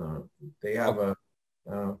College. They have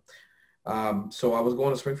so I was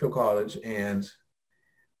going to Springfield College, and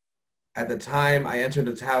at the time I entered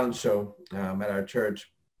a talent show at our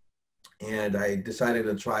church, and I decided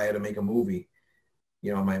to try to make a movie.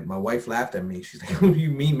 My wife laughed at me. She's like, what do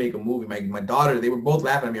you mean make a movie? My daughter, they were both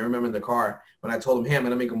laughing at me. I remember in the car when I told them, hey, I'm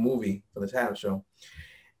going to make a movie for the talent show.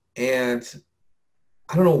 And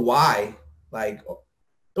I don't know why,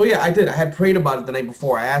 oh yeah, I did. I had prayed about it the night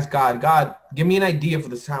before. I asked God, give me an idea for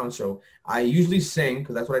this talent show. I usually sing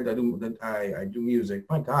because that's what I do. I do music.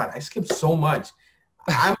 My God, I skip so much.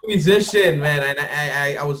 I'm a musician, man. And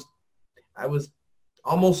I was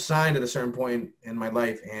almost signed at a certain point in my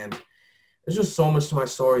life, and there's just so much to my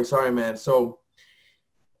story. Sorry, man. So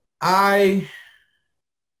I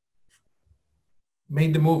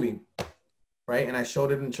made the movie, right? And I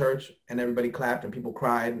showed it in church, and everybody clapped, and people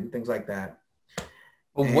cried, and things like that.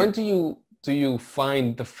 But when do you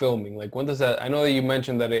find the filming? Like, when does that? I know that you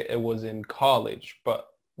mentioned that it was in college, but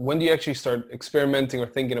when do you actually start experimenting or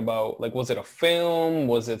thinking about, like, was it a film?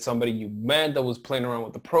 Was it somebody you met that was playing around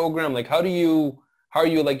with the program? Like, how are you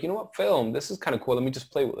like, film? This is kind of cool. Let me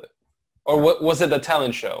just play with it. Or what was it? The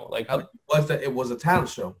talent show? Like, how? It was a talent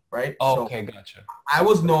show, right? Oh, okay, gotcha. I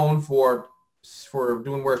was known for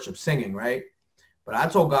doing worship, singing, right? But I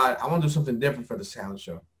told God, I want to do something different for this talent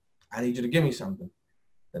show. I need you to give me something.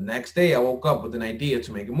 The next day, I woke up with an idea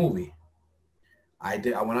to make a movie. I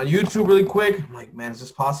went on YouTube really quick. I'm like, man, is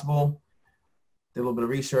this possible? Did a little bit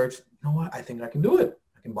of research. You know what? I think I can do it.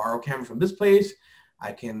 I can borrow a camera from this place.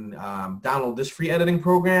 I can download this free editing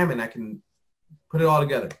program, and I can put it all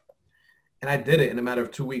together. And I did it in a matter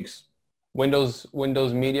of 2 weeks. Windows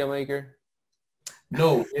Media Maker.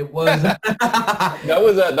 No, it was That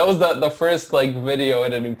was the first like video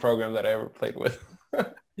editing program that I ever played with. I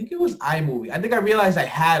think it was iMovie. I think I realized I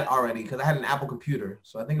had already because I had an Apple computer.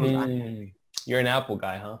 So I think it was iMovie. You're an Apple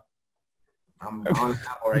guy, huh? I'm on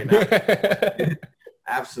Apple right now.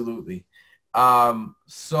 Absolutely.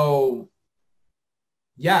 So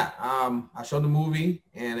yeah, I showed the movie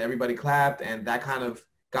and everybody clapped, and that kind of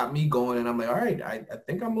got me going. And I'm like, all right, I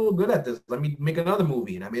think I'm a little good at this. Let me make another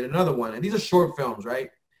movie. And I made another one. And these are short films, right?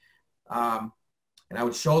 And I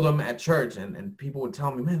would show them at church, and people would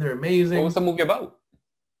tell me, man, they're amazing. What was the movie about?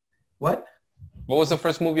 What? What was the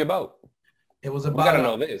first movie about? It was We about gotta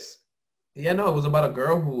know this. Yeah, no, it was about a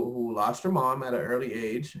girl who lost her mom at an early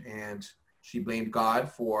age, and she blamed God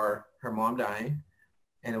for her mom dying.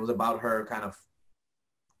 And it was about her kind of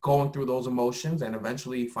going through those emotions and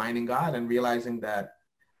eventually finding God and realizing that,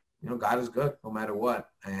 you know, God is good no matter what.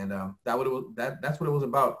 And that's what it was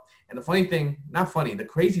about. And the funny thing, not funny, the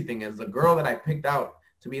crazy thing is the girl that I picked out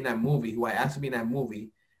to be in that movie, who I asked to be in that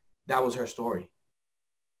movie, that was her story.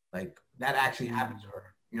 Like, that actually happened to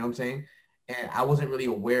her. You know what I'm saying? And I wasn't really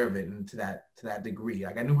aware of it to that degree.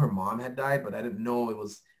 Like, I knew her mom had died, but I didn't know it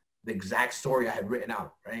was the exact story I had written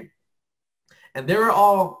out, right? And they were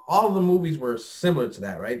all of the movies were similar to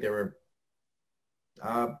that, right? They were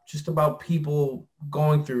just about people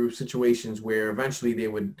going through situations where eventually they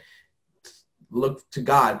would look to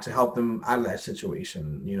God to help them out of that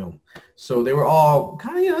situation, you know. So they were all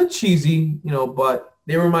kind of, you know, cheesy, you know, but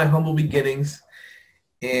they were my humble beginnings,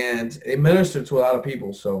 and it ministered to a lot of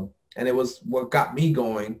people. So, and it was what got me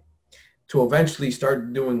going to eventually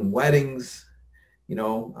start doing weddings, you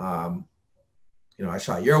know. I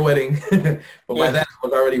shot your wedding, but by then I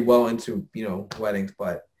was already well into, you know, weddings.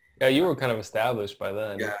 But yeah, you were kind of established by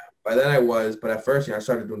then. Yeah, by then I was. But at first, you know, I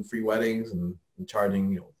started doing free weddings and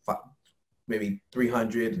charging, you know, maybe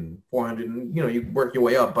 300 and 400, and, you know, you work your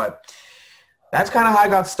way up. But that's kind of how I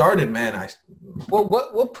got started, man.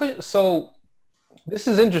 So this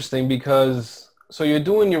is interesting because so you're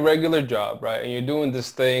doing your regular job, right? And you're doing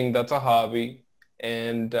this thing that's a hobby,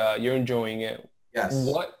 and you're enjoying it. Yes.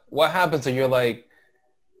 What happens if you're like,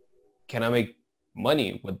 can I make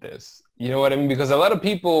money with this? You know what I mean? Because a lot of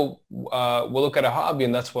people will look at a hobby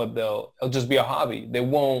and that's what it'll just be a hobby. They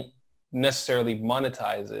won't necessarily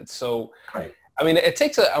monetize it. So, right. I mean, it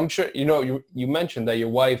takes I'm sure, you know, you mentioned that your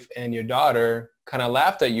wife and your daughter kind of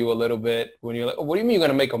laughed at you a little bit when you're like, oh, what do you mean you're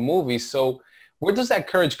going to make a movie? So where does that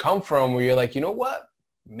courage come from where you're like, you know what,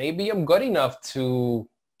 maybe I'm good enough to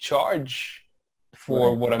charge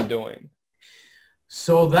for what I'm doing?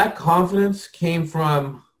 So that confidence came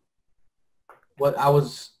from what they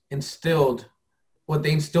instilled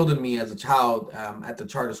in me as a child at the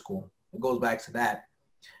charter school. It goes back to that.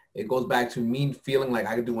 It goes back to me feeling like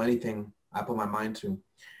I could do anything I put my mind to.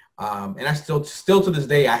 And I still to this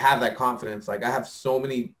day, I have that confidence. Like, I have so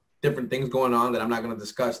many different things going on that I'm not going to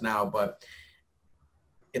discuss now, but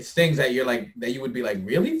it's things that you're like, that you would be like,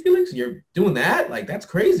 really, Felix, you're doing that? Like, that's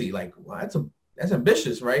crazy. Like, well, that's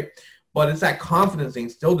ambitious, right? But it's that confidence they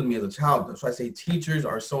instilled in me as a child. That's why I say teachers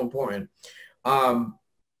are so important.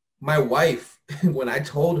 My wife, when I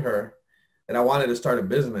told her that I wanted to start a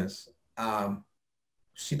business,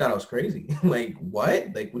 she thought I was crazy. Like,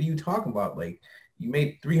 what? Like, what are you talking about? Like, you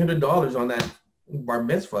made $300 on that bar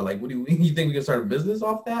mitzvah. Like, what do you think we can start a business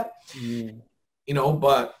off that? You know,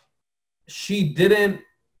 but she didn't,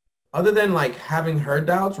 other than like having her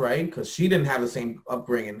doubts, right? Because she didn't have the same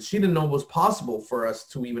upbringing. She didn't know it was possible for us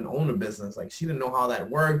to even own a business. Like, she didn't know how that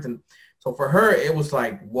worked. And so for her, it was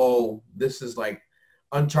like, whoa, this is like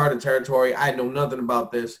uncharted territory. I know nothing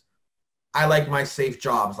about this. I like my safe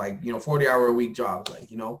jobs, like, you know, 40-hour-a-week jobs. Like,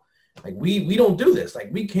 you know, like we don't do this. Like,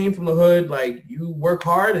 we came from the hood. Like, you work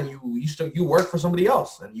hard and you work for somebody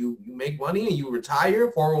else and you make money and you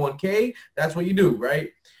retire, 401k. That's what you do, right?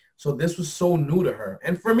 So this was so new to her,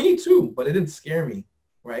 and for me too, but it didn't scare me,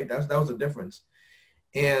 right? That was the difference.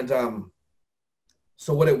 And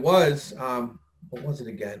so what it was, what was it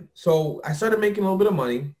again? So I started making a little bit of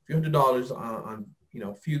money, a few $100s on you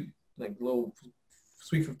know, a few like little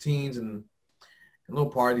sweet 15s and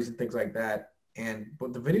little parties and things like that.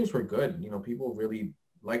 But the videos were good. You know, people really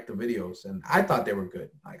liked the videos, and I thought they were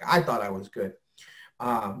good. Like, I thought I was good.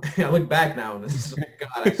 I look back now and this is,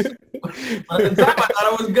 God, but at the time I thought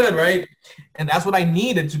I was good, right? And that's what I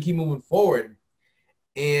needed to keep moving forward.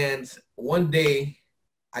 And one day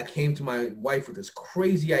I came to my wife with this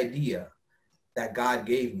crazy idea that God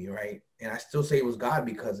gave me, right? And I still say it was God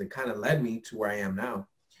because it kind of led me to where I am now.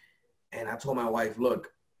 And I told my wife,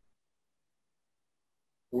 look,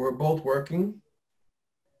 we're both working.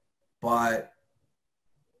 but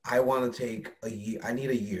I want to take a year. I need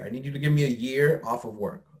a year. I need you to give me a year off of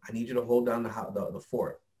work. I need you to hold down the house, the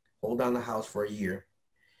fort, hold down the house for a year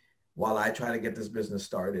while I try to get this business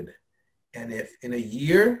started. And if in a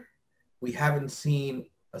year we haven't seen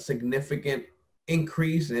a significant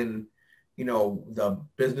increase in, you know, the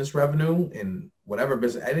business revenue and whatever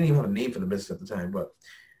business, I didn't even have a name for the business at the time, but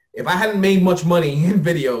if I hadn't made much money in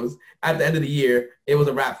videos at the end of the year, it was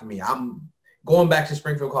a wrap for me. I'm going back to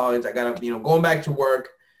Springfield College. I got to, you know, going back to work,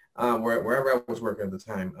 wherever I was working at the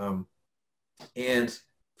time, and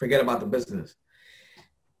forget about the business.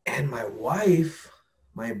 And my wife,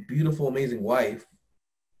 my beautiful, amazing wife,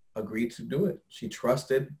 agreed to do it. She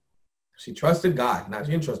trusted God. Not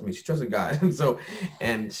she didn't trust me. She trusted God.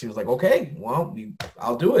 And she was like, okay, well,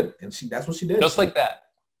 I'll do it. And that's what she did. Just like that.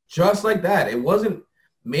 Just like that. It wasn't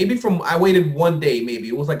I waited one day, maybe.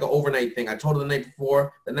 It was like an overnight thing. I told her the night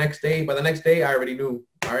before, by the next day, I already knew,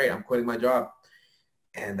 all right, I'm quitting my job.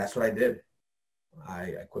 And that's what I did.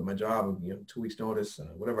 I quit my job, you know, 2 weeks notice,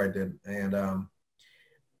 whatever I did. And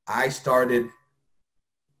I started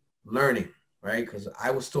learning, right? Because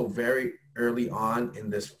I was still very early on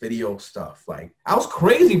in this video stuff. Like, I was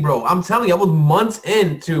crazy, bro. I'm telling you, I was months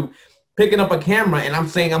into picking up a camera and I'm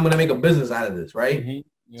saying I'm going to make a business out of this, right? Mm-hmm.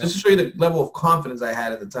 Yeah. Just to show you the level of confidence I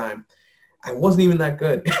had at the time. I wasn't even that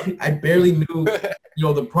good. I barely knew, you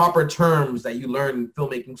know, the proper terms that you learn in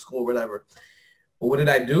filmmaking school or whatever. But what did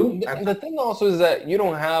I do? The thing also is that you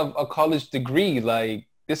don't have a college degree. Like,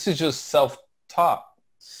 this is just self-taught.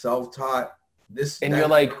 Self-taught. You're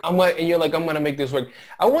like, I'm gonna make this work.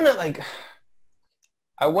 I wanna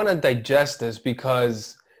digest this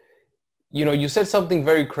because, you know, you said something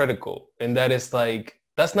very critical, and that is like,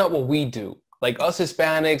 that's not what we do. Like us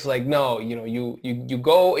Hispanics, like, no, you know, you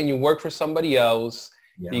go and you work for somebody else,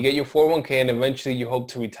 you get your 401k, and eventually you hope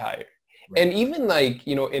to retire. Right. And even like,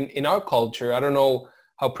 you know, in our culture, I don't know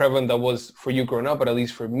how prevalent that was for you growing up, but at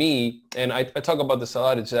least for me, and I talk about this a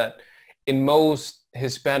lot, is that in most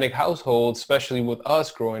Hispanic households, especially with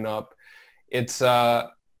us growing up, it's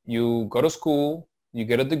you go to school, you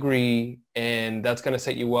get a degree, and that's going to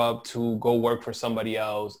set you up to go work for somebody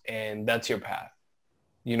else, and that's your path.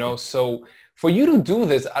 You know, so for you to do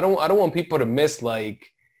this, I don't want people to miss,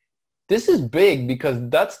 like, this is big because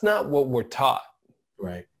that's not what we're taught.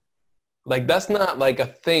 Right. Like, that's not like a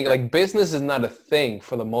thing. Like, business is not a thing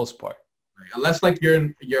for the most part. Right. Unless like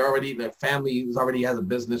you're already, the family already has a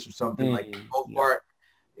business or something. Like, for the most part,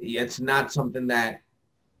 it's not something that,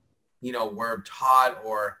 you know, we're taught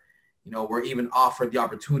or, you know, we're even offered the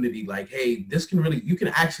opportunity. Like, hey, you can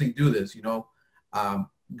actually do this. You know,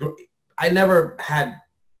 I never had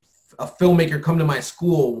a filmmaker come to my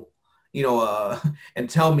school, you know, and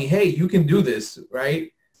tell me, hey, you can do this,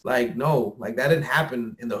 right? Like, no, like that didn't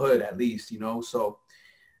happen in the hood, at least, you know. So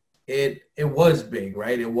it was big,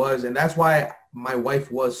 right? It was, and that's why my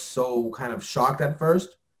wife was so kind of shocked at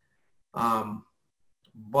first.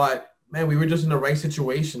 But man, we were just in the right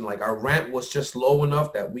situation. Like, our rent was just low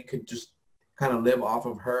enough that we could just kind of live off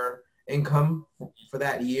of her income for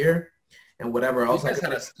that year, and whatever else.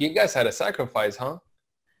 You guys had a sacrifice, huh?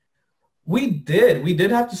 We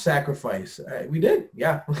did have to sacrifice. We did,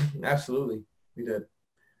 yeah, absolutely, we did.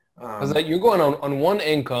 Because like, you're going on one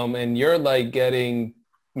income and you're like getting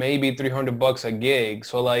maybe $300 a gig.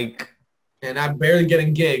 So like, and I'm barely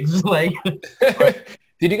getting gigs. Like,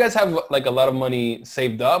 did you guys have like a lot of money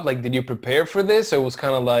saved up? Like, did you prepare for this? Or it was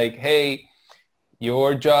kind of like, hey,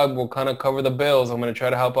 your job will kind of cover the bills. I'm going to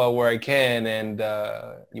try to help out where I can. And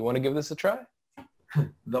you want to give this a try?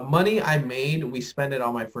 The money I made, we spent it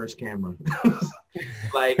on my first camera.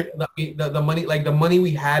 Like the money, like the money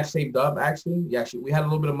we had saved up, actually, we had a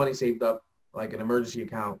little bit of money saved up, like an emergency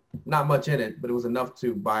account. Not much in it, but it was enough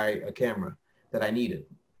to buy a camera that I needed.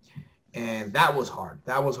 And that was hard.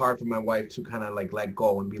 That was hard for my wife to kind of like let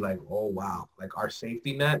go and be like, oh, wow, like our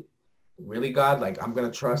safety net, really, God, like I'm going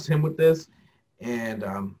to trust him with this. And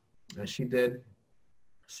she did.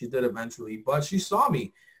 She did eventually, but she saw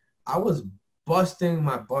me. I was busting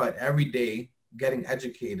my butt every day getting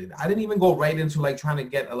educated. I didn't even go right into like trying to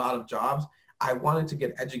get a lot of jobs. I wanted to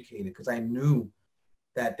get educated because I knew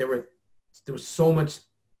that there was so much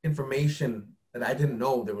information that I didn't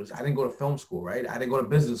know. I didn't go to film school, right? I didn't go to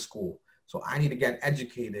business school. So I need to get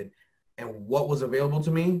educated. And what was available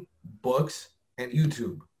to me? Books and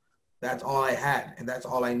YouTube. That's all I had. And that's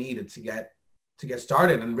all I needed to get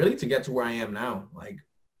started and really to get to where I am now. Like,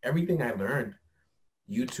 everything I learned,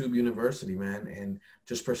 YouTube University, man, and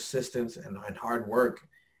just persistence and hard work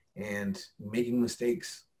and making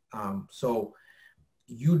mistakes. So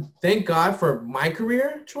you thank God for my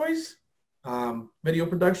career choice. Video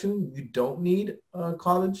production, you don't need a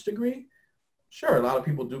college degree. Sure, a lot of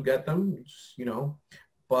people do get them,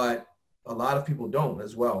 but a lot of people don't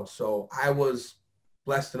as well. So I was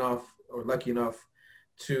blessed enough or lucky enough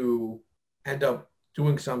to end up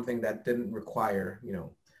doing something that didn't require,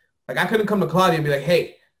 like I couldn't come to Claudia and be like,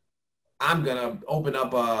 hey, I'm going to open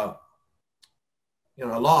up a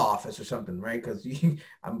law office or something, right? Because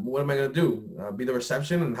what am I going to do? Be the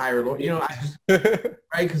reception and hire a lawyer?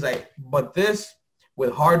 Right? But this,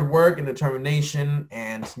 with hard work and determination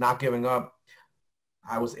and not giving up,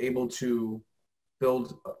 I was able to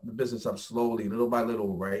build the business up slowly, little by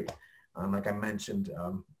little, right? Like I mentioned,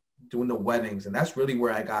 doing the weddings. And that's really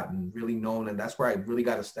where I got really known. And that's where I really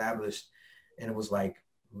got established. And it was like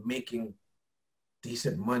making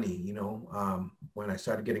decent money, when I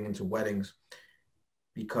started getting into weddings,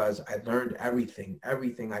 because I learned everything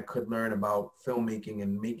I could learn about filmmaking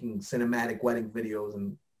and making cinematic wedding videos.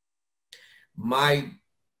 And my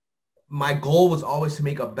goal was always to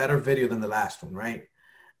make a better video than the last one, right?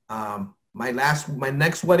 My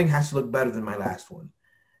next wedding has to look better than my last one.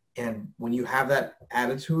 And when you have that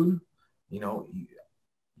attitude,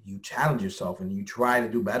 you challenge yourself and you try to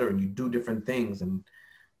do better and you do different things. And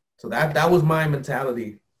so that was my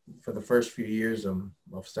mentality for the first few years of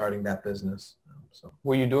starting that business. So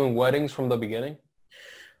were you doing weddings from the beginning?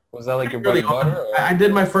 Was that like your bread and butter? I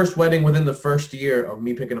did my first wedding within the first year of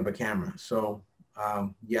me picking up a camera. So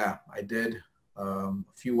yeah, I did a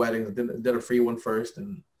few weddings. I did a free one first,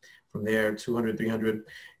 and from there 200, 300.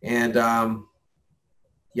 And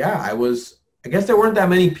yeah, I guess there weren't that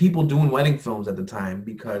many people doing wedding films at the time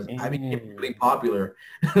because I became really popular.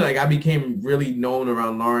 Like I became really known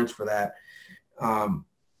around Lawrence for that.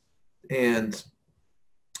 And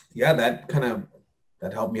yeah, that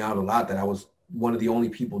helped me out a lot, that I was one of the only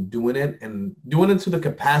people doing it, and doing it to the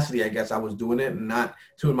capacity, I guess I was doing it, and not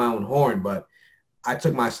tooting my own horn, but I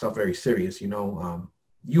took my stuff very serious,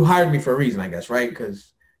 You hired me for a reason, I guess, right?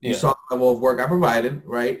 Because you saw the level of work I provided,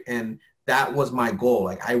 right? And that was my goal.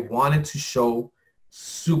 Like I wanted to show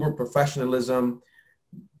super professionalism,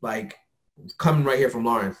 like coming right here from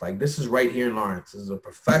Lawrence. Like this is right here in Lawrence. This is a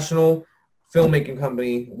professional filmmaking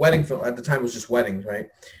company. Wedding film at the time was just weddings, right?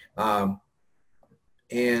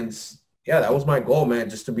 And yeah, that was my goal, man,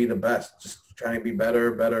 just to be the best, just trying to be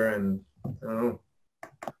better, and I don't know.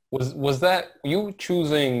 Was that you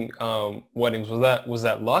choosing weddings? Was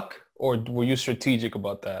that luck, or were you strategic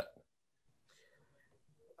about that?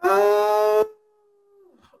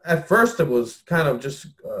 At first, it was kind of just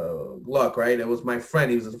luck, right? It was my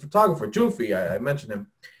friend. He was a photographer, Jufi. I mentioned him.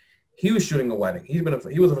 He was shooting a wedding. He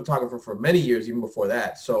was a photographer for many years, even before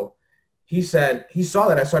that. So he said he saw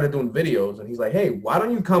that I started doing videos, and he's like, "Hey, why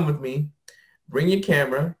don't you come with me? Bring your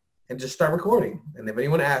camera and just start recording. And if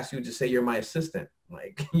anyone asks you, just say you're my assistant."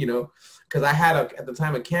 Like, because I had at the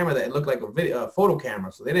time a camera that looked like a photo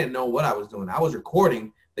camera, so they didn't know what I was doing. I was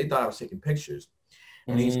recording. They thought I was taking pictures.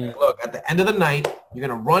 And he's like, "Look, at the end of the night, you're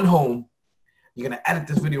gonna run home. You're gonna edit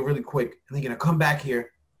this video really quick, and then you're gonna come back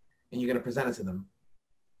here, and you're gonna present it to them,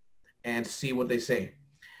 and see what they say,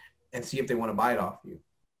 and see if they want to buy it off you."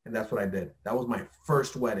 And that's what I did. That was my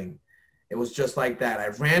first wedding. It was just like that. I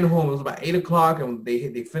ran home. It was about 8 o'clock, and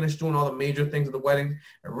they finished doing all the major things of the wedding.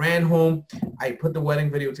 I ran home. I put the wedding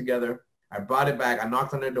video together. I brought it back. I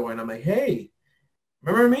knocked on their door, and I'm like, "Hey,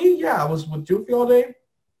 remember me? Yeah, I was with Jufi all day.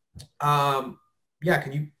 Yeah,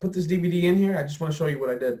 can you put this DVD in here? I just want to show you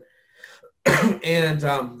what I did."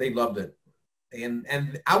 And they loved it.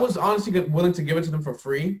 And I was honestly willing to give it to them for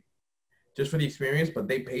free, just for the experience, but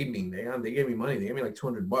they paid me. They gave me money. They gave me like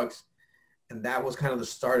 $200. And that was kind of the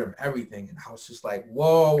start of everything. And I was just like,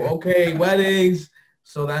 whoa, okay, weddings.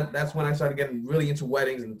 So that's when I started getting really into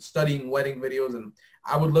weddings and studying wedding videos. And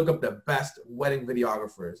I would look up the best wedding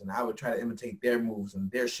videographers, and I would try to imitate their moves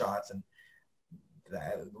and their shots. And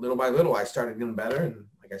little by little, I started getting better. And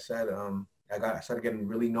like I said, I started getting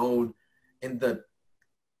really known in the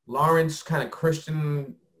Lawrence kind of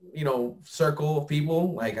Christian, circle of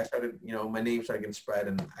people. Like I started, my name started getting spread,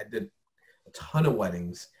 and I did a ton of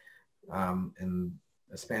weddings in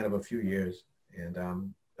a span of a few years.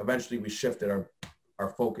 And eventually we shifted our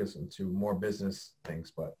focus into more business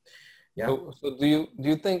things. But yeah. So do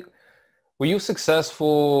you think, were you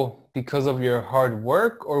successful because of your hard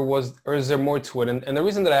work, or is there more to it? And the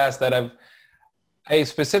reason that I asked that, I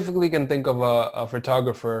specifically can think of a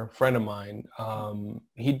photographer friend of mine.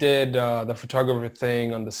 He did the photographer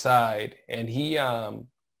thing on the side, and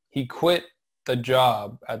he quit the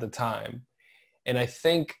job at the time. And I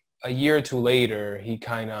think a year or two later, he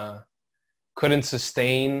kind of couldn't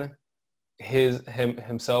sustain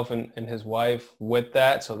himself and his wife with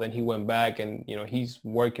that. So then he went back and, you know, he's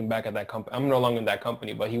working back at that company. I'm no longer in that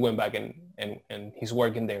company, but he went back and he's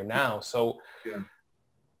working there now. So Yeah.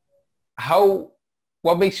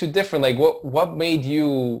 what makes you different? Like what made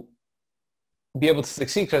you be able to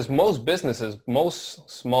succeed? Because most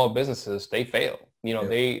small businesses, they fail. You know,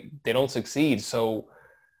 Yeah. they don't succeed. So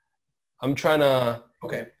I'm trying to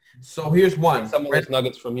Okay. So here's get one. some of those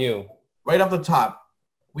nuggets from you. Right off the top,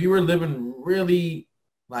 we were living really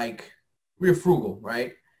like we were frugal,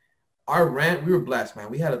 right? Our rent, we were blessed, man.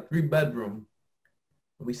 We had a 3-bedroom.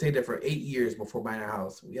 We stayed there for 8 years before buying our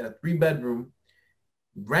house. We had a 3-bedroom.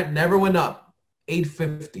 Rent never went up.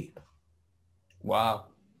 $850. Wow.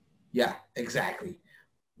 Yeah, exactly.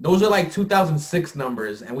 Those are like 2006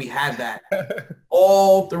 numbers, and we had that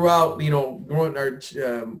all throughout, you know, growing our,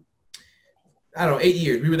 I don't know, 8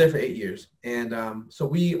 years. We were there for 8 years. And so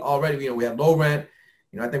we already, you know, we had low rent.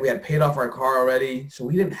 You know, I think we had paid off our car already. So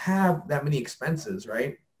we didn't have that many expenses,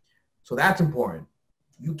 right? So that's important.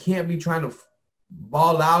 You can't be trying to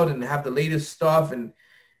ball out and have the latest stuff. And,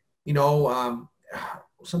 you know,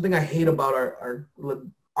 something I hate about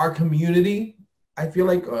our community, I feel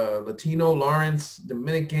like Latino, Lawrence,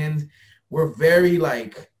 Dominicans, we're very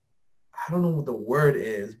like, I don't know what the word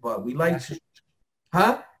is, but we like to,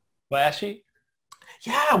 huh? Flashy?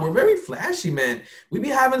 Yeah, we're very flashy, man. We be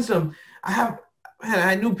having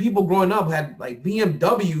I knew people growing up had like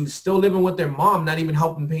BMWs still living with their mom, not even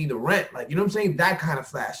helping pay the rent. Like, you know what I'm saying? That kind of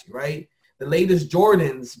flashy, right? The latest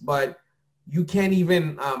Jordans, but you can't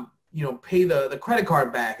even, you know, pay the credit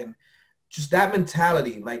card back. And just that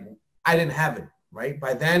mentality, like I didn't have it, right?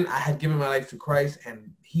 By then I had given my life to Christ,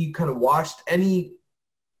 and he kind of washed any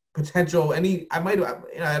potential, I might have,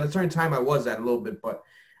 you know, at a certain time I was that a little bit, but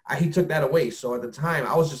he took that away. So at the time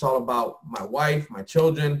I was just all about my wife, my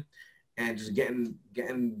children, and just getting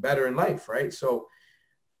better in life, right? So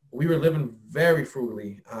we were living very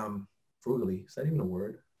frugally. Frugally, is that even a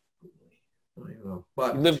word? I don't even know.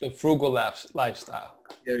 But You lived a frugal lifestyle.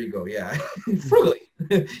 there you go. Yeah, frugally.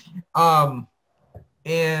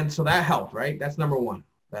 And so that helped, right? That's number one.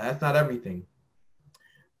 But that's not everything.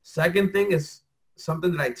 Second thing is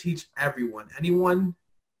something that I teach everyone. Anyone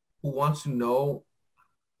who wants to know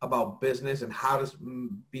about business and how to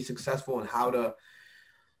be successful and how to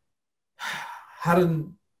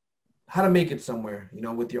make it somewhere, you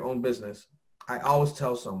know, with your own business. I always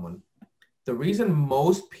tell someone the reason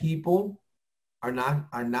most people are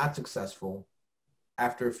not successful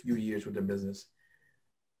after a few years with their business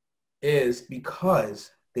is because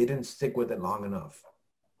they didn't stick with it long enough.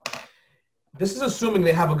 This is assuming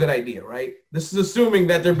they have a good idea, right? This is assuming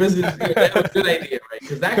that their business, you know, they have a good idea, right?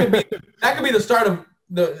 Because that could be the start of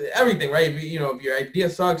everything, right? If your idea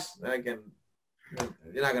sucks, again,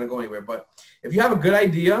 you're not gonna go anywhere. But if you have a good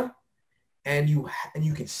idea and you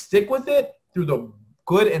can stick with it through the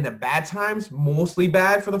good and the bad times, mostly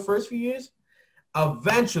bad for the first few years,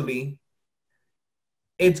 eventually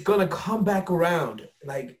it's gonna come back around.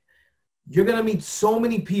 Like, you're gonna meet so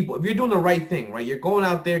many people if you're doing the right thing, right? You're going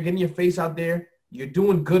out there, getting your face out there, you're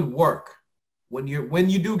doing good work. When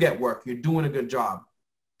you do get work, you're doing a good job.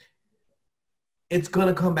 It's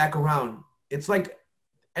gonna come back around. It's like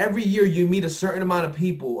every year you meet a certain amount of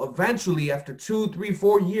people. Eventually, after 2, 3,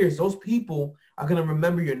 4 years, those people are gonna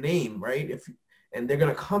remember your name, right? And they're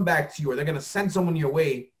gonna come back to you, or they're gonna send someone your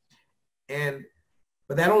way.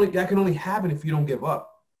 But that can only happen if you don't give up.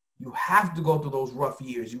 You have to go through those rough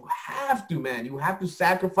years. You have to, man. You have to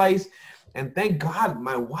sacrifice. And thank God,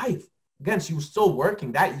 my wife, again, she was still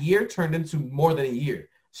working. That year turned into more than a year.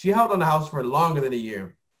 She held on the house for longer than a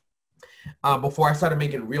year before I started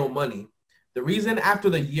making real money. The reason after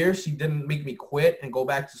the year she didn't make me quit and go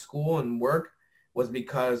back to school and work was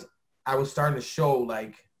because I was starting to show,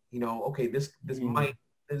 like, you know, okay, there's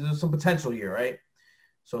some potential here, right?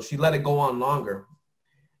 So she let it go on longer.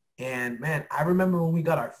 And man, I remember when we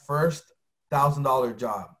got our first $1,000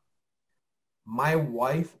 job, my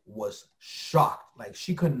wife was shocked. Like,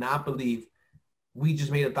 she could not believe we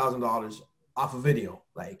just made $1,000 off a video.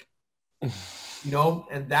 Like, you know,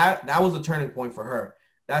 and that was a turning point for her.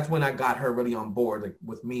 That's when I got her really on board, like,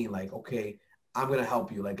 with me, like, okay, I'm going to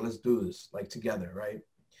help you. Like, let's do this, like, together, right?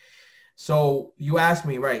 So you asked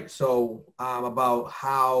me, right? So about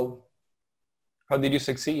how did you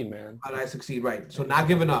succeed, man? How did I succeed, right? So not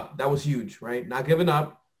giving up. That was huge, right? Not giving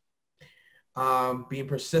up, being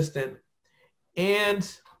persistent. And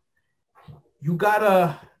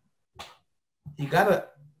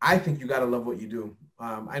I think you gotta love what you do.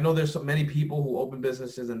 I know there's so many people who open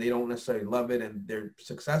businesses and they don't necessarily love it and they're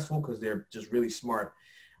successful because they're just really smart.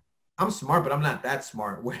 I'm smart, but I'm not that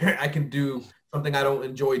smart where I can do something I don't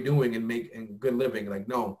enjoy doing and make and good living. Like,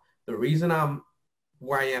 no, the reason I'm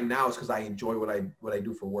where I am now is because I enjoy what I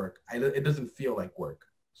do for work. It doesn't feel like work.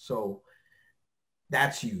 So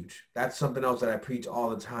that's huge. That's something else that I preach all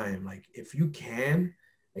the time. Like, if you can,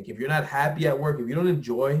 like, if you're not happy at work, if you don't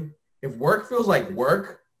enjoy, if work feels like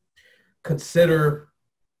work, consider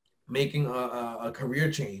making a career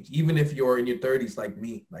change, even if you're in your 30s like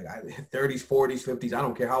me, like 30s, 40s, 50s, I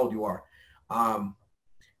don't care how old you are.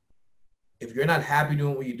 If you're not happy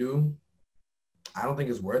doing what you do, I don't think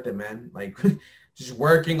it's worth it, man. Like, just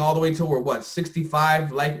working all the way till we're, what,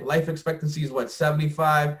 65? Life expectancy is, what,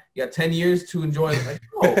 75? You got 10 years to enjoy it. Like,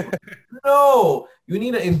 no, no. You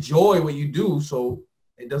need to enjoy what you do so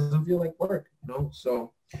it doesn't feel like work, you know?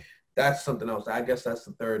 So that's something else. I guess that's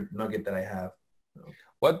the third nugget that I have.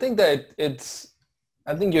 Well, I think that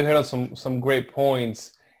I think you hit on some great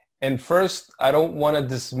points. And first, I don't want to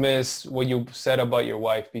dismiss what you said about your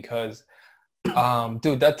wife because,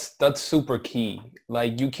 dude, that's super key.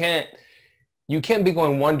 Like, you can't be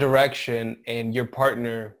going one direction and your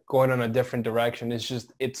partner going on a different direction.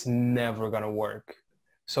 It's never going to work.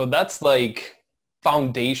 So that's like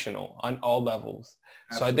foundational on all levels.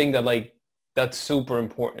 Absolutely. So I think that, like, that's super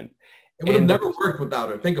important. It would have never worked without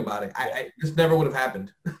her. Think about it. This never would have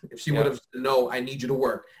happened if she would have said, no, I need you to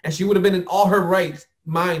work. And she would have been in all her right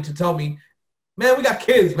mind to tell me, man, we got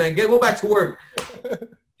kids, man. Go back to work.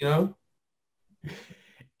 You know?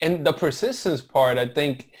 And the persistence part, I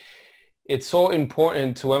think it's so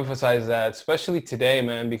important to emphasize that, especially today,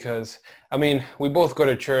 man, because, I mean, we both go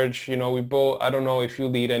to church. You know, I don't know if you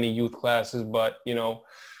lead any youth classes, but, you know,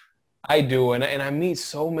 I do. And I meet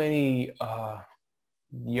so many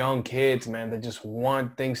young kids, man, that just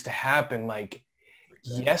want things to happen like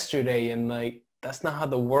yesterday, and like that's not how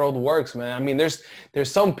the world works, man. I mean, there's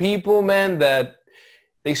some people, man, that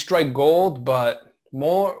they strike gold, but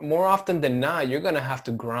more often than not, you're gonna have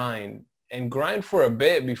to grind for a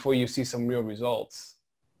bit before you see some real results.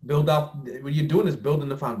 Build up. What you're doing is building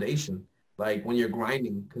the foundation, like when you're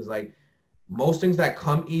grinding, because like most things that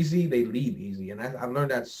come easy, they leave easy, and I've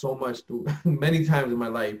learned that so much through many times in my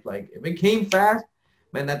life. Like, if it came fast,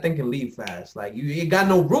 man, that thing can leave fast. Like, you got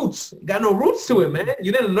no roots. You got no roots to it, man.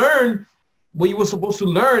 You didn't learn what you were supposed to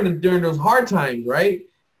learn during those hard times, right?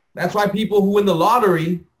 That's why people who win the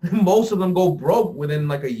lottery, most of them go broke within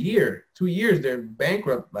like a year, 2 years. They're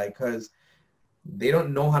bankrupt, like, because they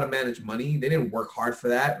don't know how to manage money. They didn't work hard for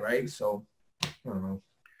that, right? So, I don't know.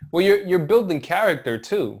 Well, you're building character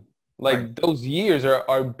too. Like, right. Those years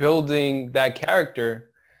are building that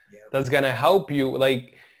character that's going to help you.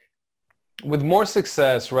 Like, with more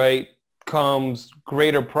success, right, comes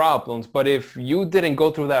greater problems. But if you didn't go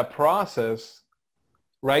through that process,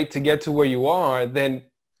 right, to get to where you are, then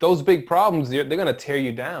those big problems, they're going to tear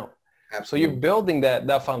you down. Absolutely. So you're building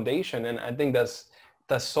that foundation, and I think that's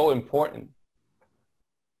so important.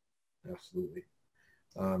 Absolutely.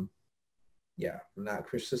 Yeah, not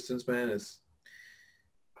persistence, man. Is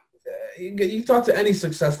you talk to any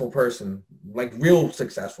successful person, like real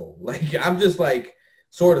successful. Like, I'm just like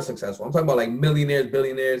sort of successful. I'm talking about like millionaires,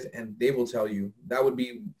 billionaires, and they will tell you that would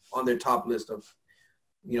be on their top list of,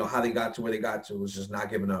 you know, how they got to where they got to, was just not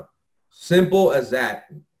giving up. Simple as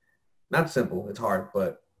that. Not simple. It's hard,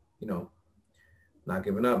 but, you know, not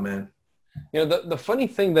giving up, man. You know, the funny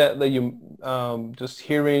thing that you just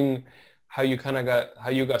hearing how you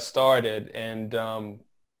got started and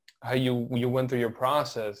how you went through your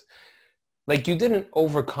process, like, you didn't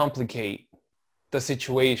overcomplicate the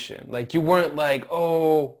situation. Like, you weren't like,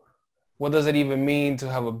 oh, what does it even mean to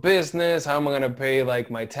have a business? How am I going to pay, like,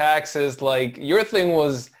 my taxes? Like, your thing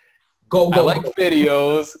was, I like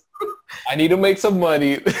videos. I need to make some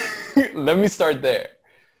money. Let me start there.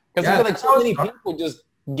 Because I feel like so many people just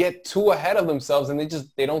get too ahead of themselves and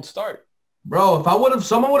they don't start. Bro, if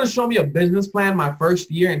someone would have shown me a business plan my first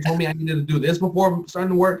year and told me I needed to do this before starting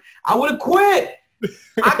to work, I would have quit.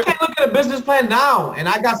 I can't look at a business plan now, and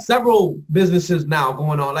I got several businesses now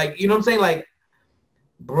going on. Like, you know what I'm saying? Like,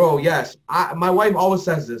 bro, yes. My wife always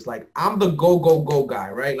says this. Like, I'm the go guy,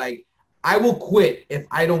 right? Like, I will quit if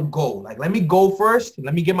I don't go. Like, let me go first.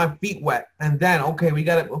 Let me get my feet wet, and then we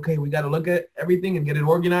gotta look at everything and get it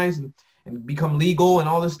organized and become legal and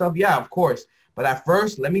all this stuff. Yeah, of course. But at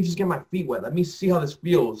first, let me just get my feet wet. Let me see how this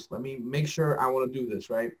feels. Let me make sure I want to do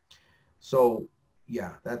this, right? So,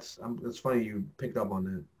 yeah, that's funny you picked up on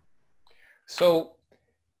that. So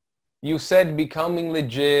you said becoming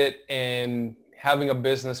legit and having a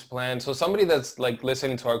business plan. So somebody that's like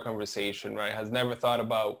listening to our conversation, right, has never thought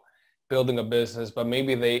about building a business, but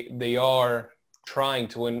maybe they are trying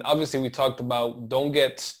to. And obviously we talked about don't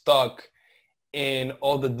get stuck in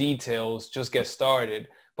all the details, just get started.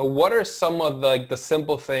 But what are some of the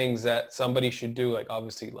simple things that somebody should do? Like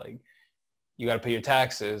obviously, like you got to pay your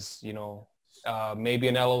taxes. Maybe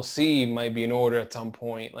an LLC might be in order at some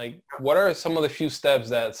point. Like, what are some of the few steps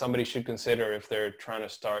that somebody should consider if they're trying to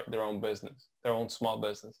start their own business, their own small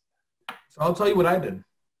business? So I'll tell you what I did.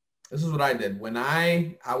 This is what I did. When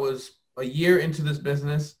I was a year into this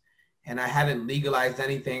business and I hadn't legalized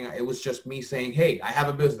anything, it was just me saying, hey, I have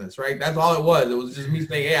a business, right? That's all it was. It was just me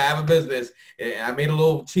saying, hey, I have a business. And I made a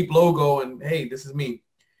little cheap logo and, hey, this is me.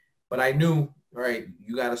 But I knew, all right,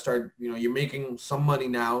 you got to start, you're making some money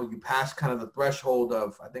now. You passed kind of the threshold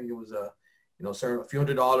of, I think it was a few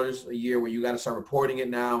 $100s a year where you got to start reporting it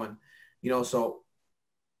now. And, so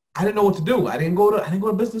I didn't know what to do. I didn't go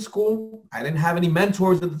to business school. I didn't have any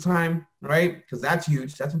mentors at the time, right? Because that's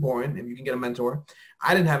huge. That's important if you can get a mentor.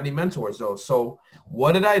 I didn't have any mentors though. So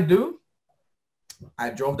what did I do? I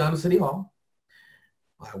drove down to City Hall.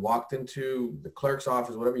 I walked into the clerk's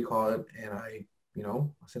office, whatever you call it, and I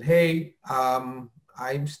said, hey,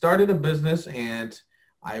 I started a business and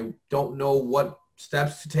I don't know what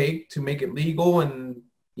steps to take to make it legal, and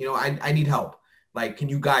I need help. Like, can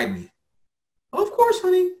you guide me? Oh, of course,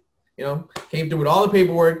 honey. Came through with all the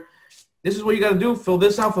paperwork. This is what you got to do. Fill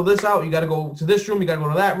this out, fill this out. You got to go to this room. You got to go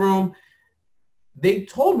to that room. They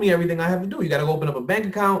told me everything I have to do. You got to go open up a bank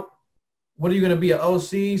account. What are you going to be, an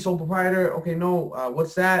LLC, sole proprietor? Okay, no.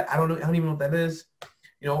 What's that? I don't know. I don't even know what that is.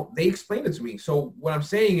 They explained it to me. So what I'm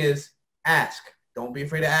saying is ask. Don't be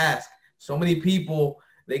afraid to ask. So many people,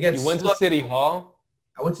 they get You went to City Hall?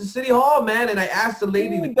 I went to City Hall, man, and I asked the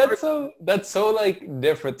lady. Ooh, that's so like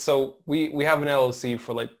different. So we have an LLC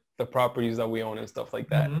for like the properties that we own and stuff like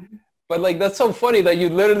that. Mm-hmm. But like that's so funny that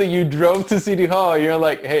you drove to City Hall. You're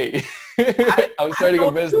like, hey, I'm starting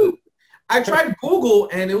a business. I tried Google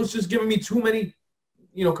and it was just giving me too many,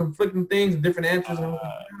 conflicting things and different answers. And I was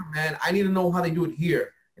like, oh, man, I need to know how they do it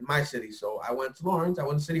here in my city. So I went to Lawrence. I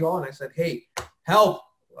went to City Hall and I said, hey, help!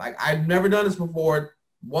 Like I've never done this before.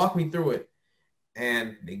 Walk me through it.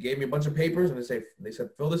 And they gave me a bunch of papers and they said,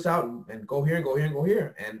 fill this out and go here and go here and go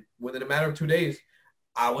here. And within a matter of 2 days,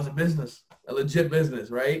 I was a legit business,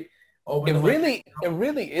 right? It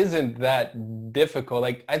really isn't that difficult.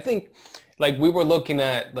 Like, I think like we were looking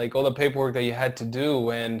at like all the paperwork that you had to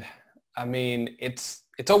do. And I mean, it's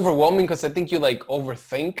overwhelming because I think you like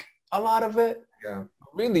overthink a lot of it. Yeah.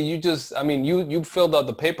 Really, you filled out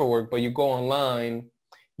the paperwork, but you go online,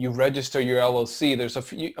 you register your LLC. There's a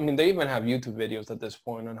few, they even have YouTube videos at this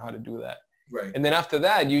point on how to do that. Right. And then after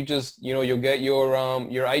that, you just, you'll get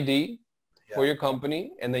your ID for your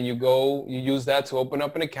company. And then you use that to open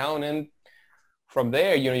up an account. And from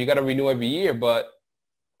there, you got to renew every year, but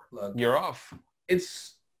look, you're off.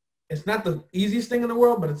 It's not the easiest thing in the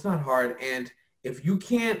world, but it's not hard. And if you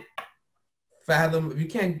can't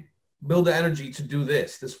build the energy to do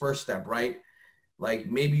this first step, right? Like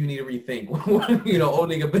maybe you need to rethink,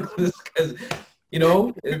 owning a business because,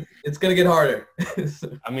 it's going to get harder.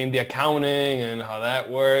 The accounting and how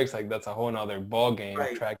that works, like that's a whole nother ball game,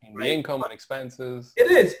 right, tracking the income and expenses.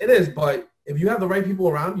 It is. But if you have the right people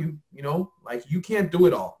around you, like you can't do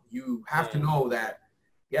it all. You have to know that,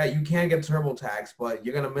 yeah, you can get TurboTax, but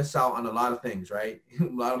you're going to miss out on a lot of things, right? A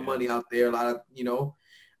lot of money out there, a lot of,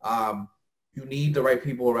 you need the right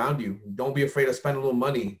people around you. Don't be afraid to spend a little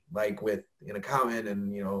money, like with an accountant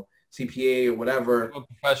and, CPA or whatever. A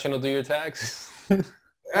professional do your taxes.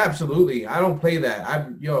 Absolutely. I don't play that.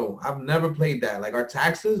 I've never played that. Like our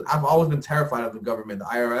taxes, I've always been terrified of the government, the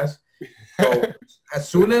IRS. So as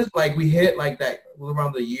soon as like we hit like that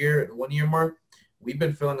around the 1 year mark, we've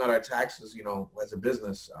been filling out our taxes, as a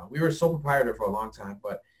business. We were sole proprietor for a long time,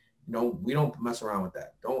 but we don't mess around with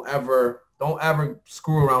that. Don't ever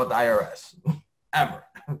screw around with the IRS, ever.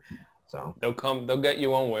 So they'll get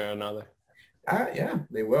you one way or another. Yeah,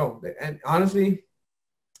 they will. And honestly,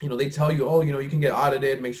 they tell you, oh, you can get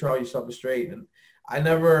audited, make sure all your stuff is straight. And I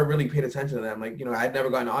never really paid attention to that. I'm like, I'd never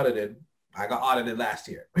gotten audited. I got audited last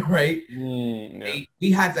year, right? Yeah.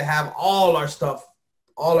 We had to have all our stuff,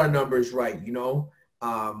 all our numbers right,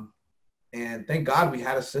 and thank God we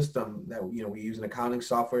had a system that, we use an accounting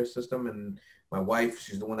software system, and my wife,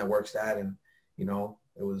 she's the one that works that. And,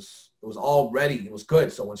 it was all ready. It was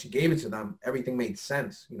good. So when she gave it to them, everything made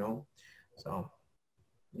sense, So,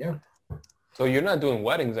 yeah. So you're not doing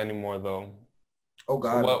weddings anymore, though. Oh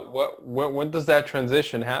God. So when does that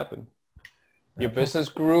transition happen? Your business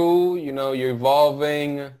grew. You're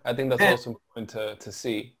evolving. I think that's also important to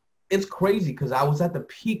see. It's crazy because I was at the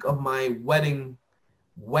peak of my wedding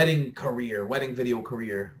video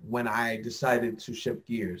career when I decided to shift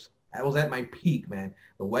gears. I was at my peak, man.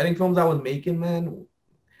 The wedding films I was making, man,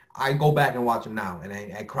 I go back and watch them now, and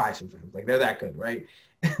I cry sometimes. Like, they're that good, right?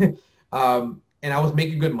 And I was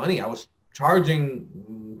making good money. I was charging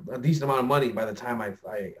a decent amount of money by the time I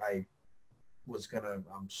was gonna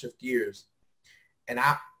shift gears, and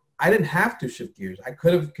I didn't have to shift gears. I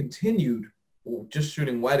could have continued just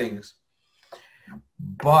shooting weddings,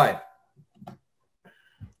 but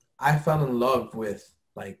I fell in love with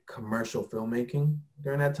like commercial filmmaking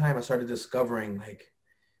during that time. I started discovering like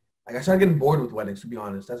I started getting bored with weddings, to be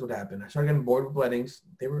honest. That's what happened. I started getting bored with weddings.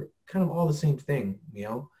 They were kind of all the same thing, you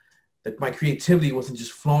know? That my creativity wasn't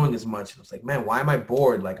just flowing as much. I was like, man, why am I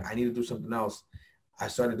bored? Like, I need to do something else. I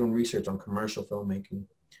started doing research on commercial filmmaking,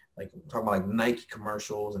 like talking about like Nike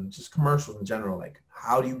commercials and just commercials in general. Like,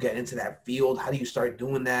 how do you get into that field? How do you start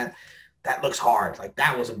doing that? That looks hard. Like,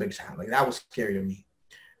 that was a big challenge. Like, that was scary to me.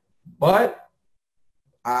 But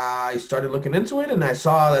I started looking into it, and I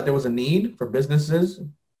saw that there was a need for businesses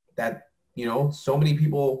that, you know, so many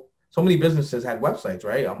businesses had websites,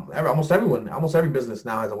 right? Almost every business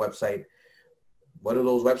now has a website. What do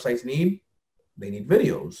those websites need? They need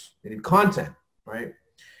videos. They need content, right?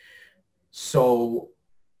 So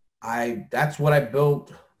that's what I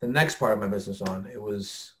built the next part of my business on. It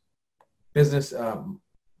was business,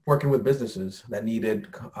 working with businesses that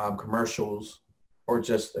needed commercials or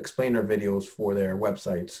just explainer videos for their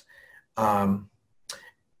websites.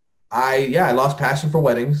 I lost passion for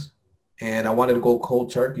weddings, and I wanted to go cold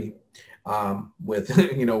turkey with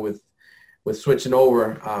with switching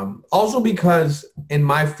over. Also because in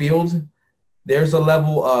my field, there's a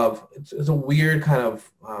level of it's a weird kind of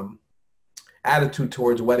attitude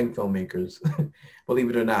towards wedding filmmakers, believe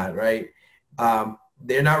it or not, right?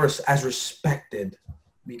 They're not as respected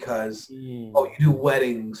because oh, you do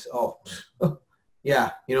weddings, oh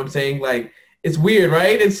yeah, you know what I'm saying? Like, it's weird,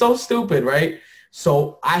 right? It's so stupid, right?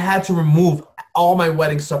 So I had to remove all my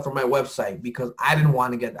wedding stuff from my website because I didn't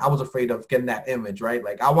want to I was afraid of getting that image, right?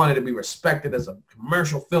 Like, I wanted to be respected as a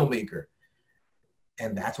commercial filmmaker.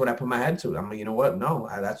 And that's what I put my head to. I'm like, you know what? No,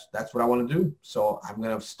 that's what I want to do. So I'm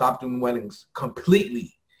going to stop doing weddings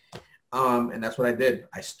completely. And that's what I did.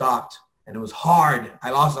 I stopped, and it was hard.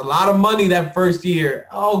 I lost a lot of money that first year.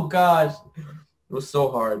 Oh gosh, it was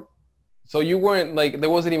so hard. So you weren't like, there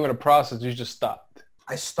wasn't even a process. You just stopped.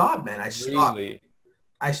 I stopped, man. I stopped. Really?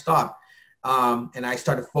 I stopped. And I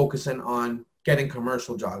started focusing on getting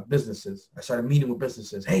commercial jobs, businesses. I started meeting with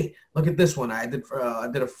businesses. Hey, look at this one. I did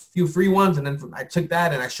a few free ones, and then I took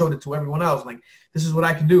that and I showed it to everyone else. Like, this is what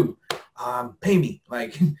I can do. Pay me.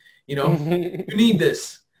 Like, you know, you need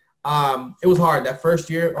this. It was hard that first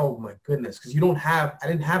year. Oh my goodness, because I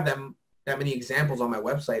didn't have that many examples on my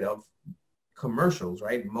website of commercials,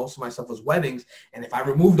 right? Most of my stuff was weddings, and if I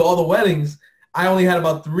removed all the weddings, I only had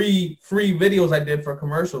about 3 free videos I did for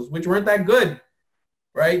commercials, which weren't that good,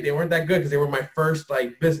 right? They weren't that good because they were my first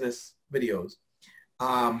like business videos.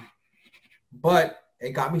 But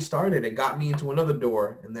it got me started. It got me into another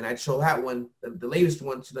door, and then I'd show that one, the latest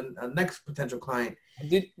one, to the next potential client.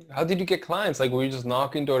 How did you get clients? Like, were you just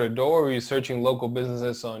knocking door to door? Were you searching local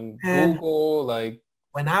businesses on Google? Like,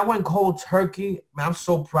 when I went cold turkey, man, I'm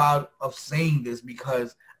so proud of saying this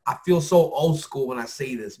because I feel so old school when I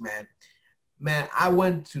say this, man. Man, I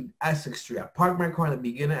went to Essex Street. I parked my car in the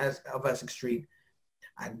beginning of Essex Street.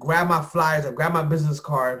 I grabbed my flyers. I grabbed my business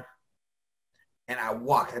card, and I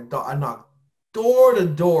walked. I knocked door to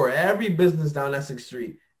door. Every business down Essex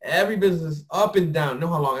Street. Every business up and down. You know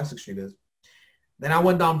how long Essex Street is. Then I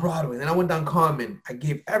went down Broadway. Then I went down Common. I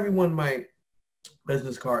gave everyone my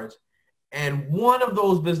business cards. And one of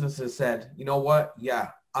those businesses said, you know what?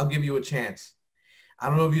 Yeah, I'll give you a chance. I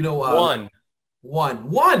don't know if you know. One.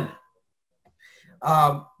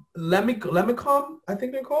 Lemicom, I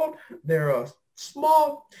think they're called. They're a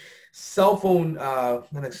small cell phone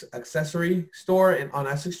accessory store on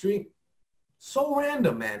Essex Street. So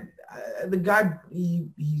random, man. The guy,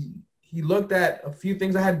 he looked at a few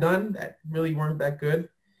things I had done that really weren't that good,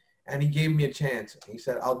 and he gave me a chance. He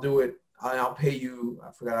said, I'll do it. I'll pay you.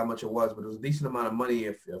 I forgot how much it was, but it was a decent amount of money,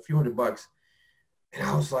 a few $100. And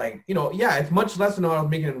I was like, you know, yeah, it's much less than what I was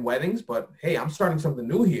making in weddings, but hey, I'm starting something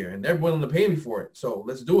new here, and they're willing to pay me for it. So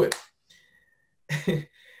let's do it.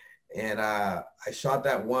 And I shot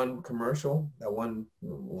that one commercial,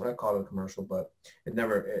 what I call it a commercial, but it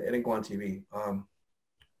didn't go on TV.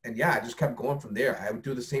 And yeah, I just kept going from there. I would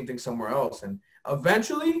do the same thing somewhere else. And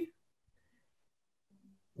eventually,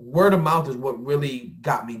 word of mouth is what really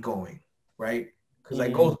got me going, right? Because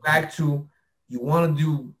it goes back to, you want to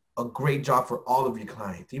do a great job for all of your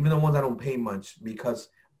clients, even the ones that don't pay much, because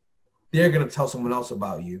they're going to tell someone else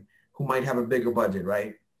about you who might have a bigger budget,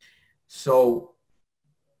 right? So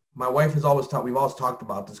my wife has always we've always talked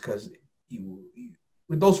about this, because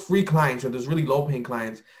with those free clients or those really low paying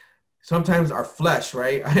clients, sometimes our flesh,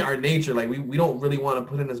 right, our nature, like we don't really want to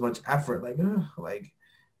put in as much effort. Let's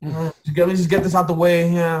just get this out the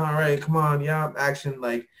way. Yeah, all right, come on, yeah, action.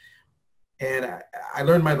 Like, and I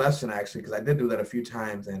learned my lesson actually because I did do that a few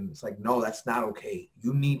times, and it's like, no, that's not okay.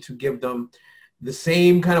 You need to give them the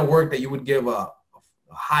same kind of work that you would give a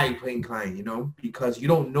high paying client, you know, because you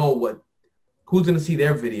don't know who's going to see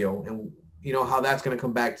their video and you know how that's going to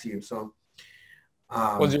come back to you. So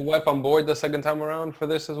was your wife on board the second time around for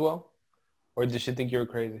this as well, or did she think you were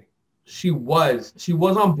crazy? she was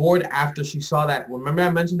on board after she saw that. Remember I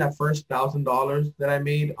mentioned that first $1,000 that I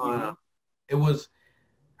made on it was,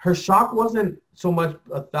 her shock wasn't so much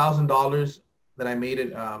 $1,000 that I made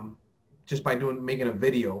it just by making a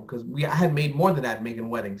video, because I had made more than that making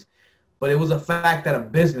weddings. But it was a fact that a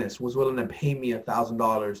business was willing to pay me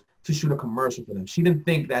 $1,000 to shoot a commercial for them. She didn't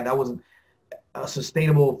think that wasn't a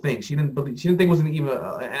sustainable thing. She didn't think it was even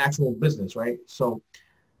an actual business, right? So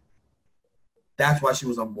that's why she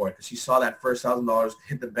was on board, because she saw that first $1,000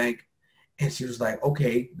 hit the bank, and she was like,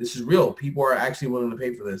 okay, this is real. People are actually willing to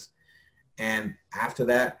pay for this. And after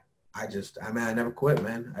that, I never quit,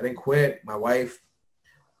 man. I didn't quit. My wife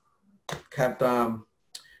kept, oh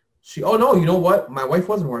no, you know what? My wife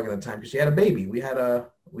wasn't working at the time because she had a baby. We had a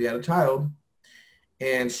child,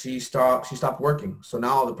 and she stopped working. So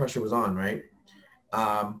now all the pressure was on, right?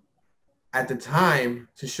 At the time,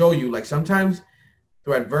 to show you, like, sometimes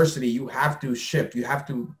through adversity, you have to shift. You have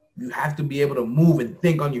to be able to move and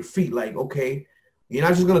think on your feet. Like, okay, you're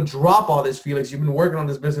not just going to drop all this, Felix. You've been working on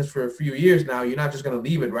this business for a few years now. You're not just going to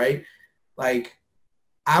leave it, right? Like,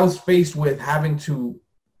 I was faced with having to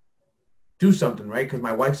do something, right? Because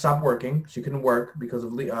my wife stopped working. She couldn't work because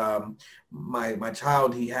of my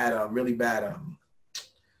child. He had a really bad,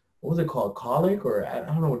 what was it called? Colic, or I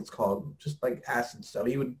don't know what it's called. Just like acid stuff.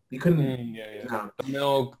 He couldn't.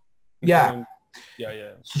 Milk. Yeah.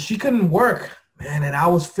 Yeah. So she couldn't work, man. And I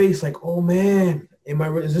was faced like, oh man,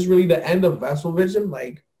 is this really the end of Vessel Vision?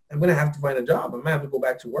 Like, I'm going to have to find a job. I'm going to have to go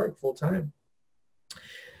back to work full time.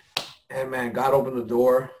 And man, God opened the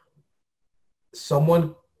door.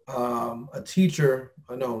 Someone, a teacher,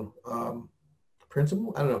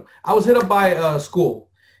 principal, I don't know. I was hit up by a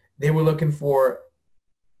school. They were looking for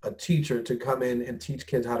a teacher to come in and teach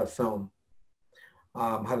kids how to film,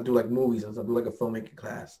 how to do like movies and stuff, like a filmmaking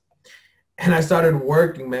class. And I started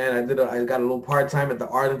working, man. I got a little part-time at the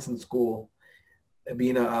Arlington School,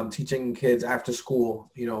 being teaching kids after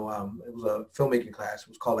school. You know, it was a filmmaking class. It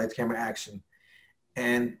was called Lights, Camera, Action.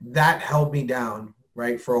 And that held me down,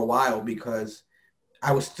 right, for a while, because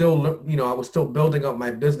I was still building up my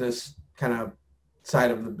business kind of side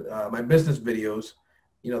of my business videos,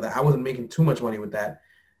 you know, that I wasn't making too much money with that.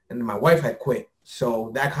 And my wife had quit.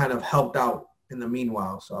 So that kind of helped out in the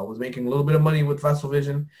meanwhile. So I was making a little bit of money with Vessel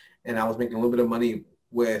Vision, and I was making a little bit of money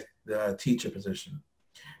with the teacher position.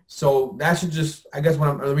 So that should just, I guess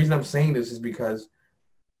the reason I'm saying this is because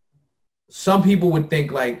some people would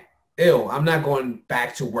think like, ew, I'm not going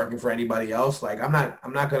back to working for anybody else. Like, I'm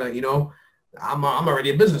not gonna, you know, I'm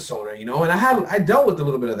already a business owner, you know, and I dealt with a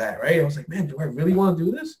little bit of that, right? I was like, man, do I really want to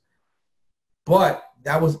do this? But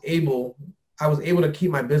I was able to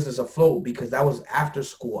keep my business afloat because that was after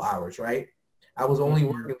school hours, right? I was only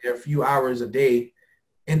working there a few hours a day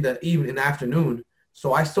in the afternoon.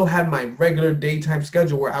 So I still had my regular daytime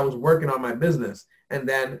schedule where I was working on my business, and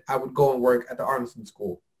then I would go and work at the Arlington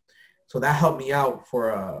School. So that helped me out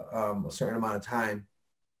for a certain amount of time.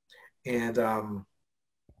 And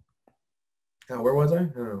where was I? I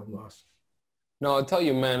don't know, I'm lost. No, I'll tell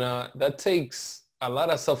you, man, that takes a lot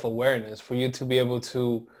of self-awareness for you to be able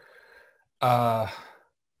to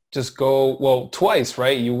just go, well, twice,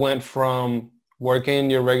 right? You went from working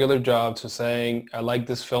your regular job to saying, I like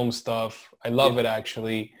this film stuff. I love it,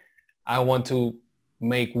 actually. I want to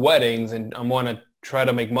make weddings, and I want to try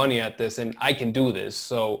to make money at this, and I can do this.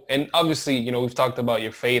 So, and obviously, you know, we've talked about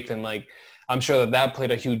your faith, and like, I'm sure that played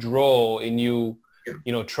a huge role in you,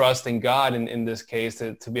 you know, trusting God in this case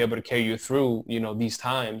to be able to carry you through, you know, these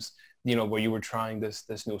times, you know, where you were trying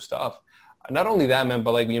this new stuff. Not only that, man,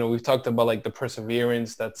 but like, you know, we've talked about like the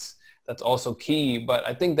perseverance that's also key. But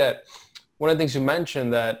I think that one of the things you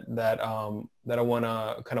mentioned that I want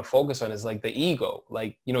to kind of focus on is like the ego.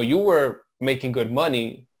 Like, you know, you were making good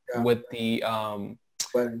money with the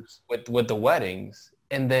weddings. with the weddings,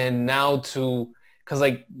 and then now because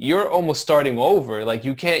like you're almost starting over. Like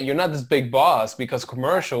you're not this big boss, because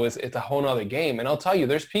commercial it's a whole nother game. And I'll tell you,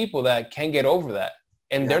 there's people that can't get over that,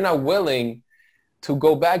 and they're not willing to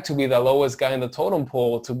go back to be the lowest guy in the totem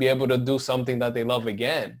pole to be able to do something that they love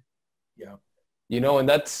again. Yeah. You know, and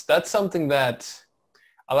that's something that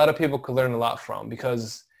a lot of people could learn a lot from,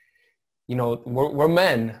 because, you know, we're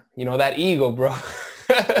men, you know, that ego, bro,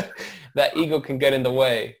 that ego can get in the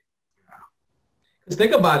way. Because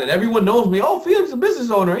think about it. Everyone knows me. Oh, Felix is a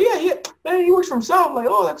business owner. Yeah, man, he works for himself. Like,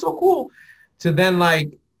 oh, that's so cool. To then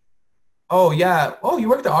like, oh, yeah. Oh, you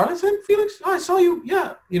worked at Arlington, Felix? Oh, I saw you.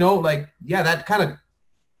 Yeah. You know, like, yeah, that kind of,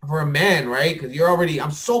 for a man, right? Because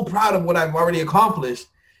I'm so proud of what I've already accomplished.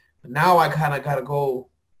 But now I kind of got to go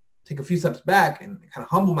take a few steps back and kind of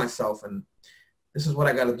humble myself. And this is what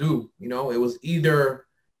I got to do. You know, it was either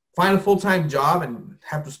find a full-time job and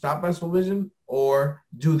have to stop my supervision, or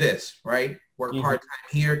do this, right? Work part-time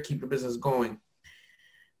here, keep the business going.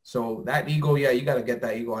 So that ego, yeah, you got to get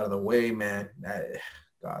that ego out of the way, man.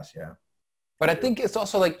 Gosh, yeah. But I think it's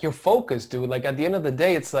also like your focus, dude. Like at the end of the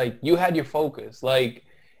day, it's like you had your focus. Like,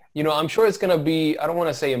 you know, I'm sure it's going to be, I don't want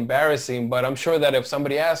to say embarrassing, but I'm sure that if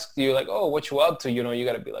somebody asks you like, oh, what you up to? You know, you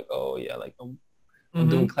got to be like, oh, yeah, like I'm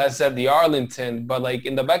doing classes at the Arlington. But like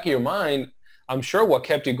in the back of your mind, I'm sure what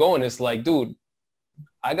kept you going is like, dude,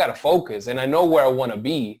 I got to focus and I know where I want to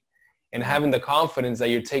be, and having the confidence that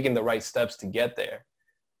you're taking the right steps to get there.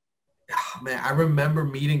 Man, I remember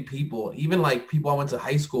meeting people, even like people I went to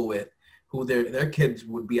high school with, who their kids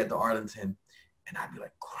would be at the Arlington, and I'd be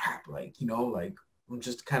like, crap, like, you know, like I'm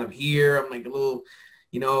just kind of here. I'm like a little,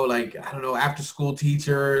 you know, like, I don't know, after school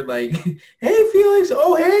teacher, like, hey, Felix,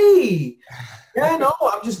 oh, hey. Yeah, no,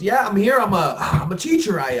 I'm here. I'm a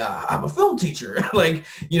teacher. I'm a film teacher. Like,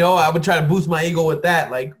 you know, I would try to boost my ego with that.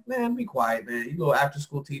 Like, man, be quiet, man. You go after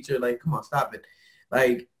school teacher. Like, come on, stop it.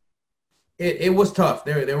 Like, it was tough.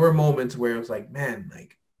 There were moments where it was like, man,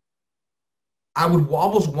 like, I would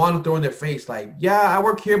almost want to throw in their face, like, yeah, I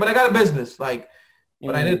work here, but I got a business. Like,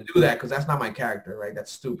 but I didn't do that because that's not my character, right?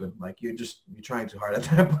 That's stupid. Like, you're trying too hard at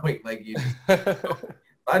that point. Like,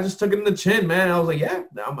 I just took it in the chin, man. I was like, yeah,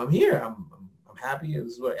 I'm here. I'm happy. And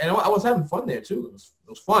I was having fun there too. It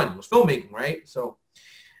was fun. It was filmmaking, right? So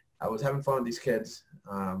I was having fun with these kids.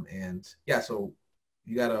 And yeah, so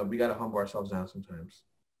we gotta humble ourselves down sometimes.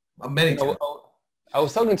 Many times. I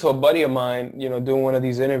was talking to a buddy of mine, you know, doing one of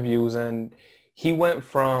these interviews, and he went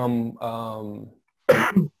from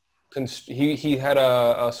he had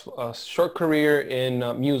a short career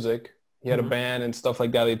in music. He had a band and stuff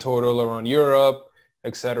like that. They toured all around Europe,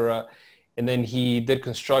 etc. And then he did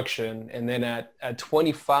construction. And then at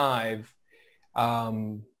 25,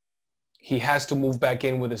 he has to move back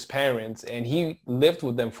in with his parents. And he lived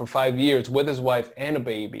with them for 5 years with his wife and a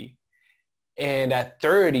baby. And at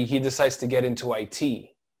 30, he decides to get into IT.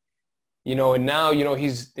 You know, and now, you know,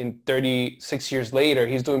 he's in 36 years later,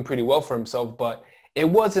 he's doing pretty well for himself. But it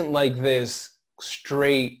wasn't like this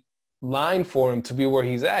straight line for him to be where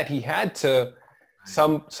he's at. He had to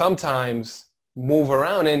sometimes move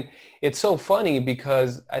around. And it's so funny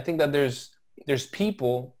because I think that there's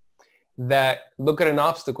people that look at an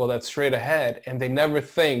obstacle that's straight ahead and they never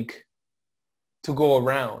think to go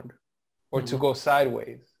around or to go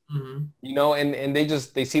sideways. You know, and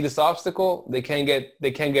they see this obstacle, they can't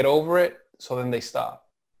get over it, so then they stop.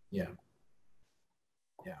 Yeah.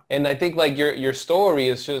 And I think like your story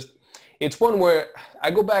is just, it's one where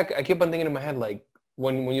I go back, I keep on thinking in my head, like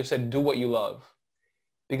when you said do what you love,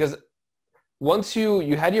 because once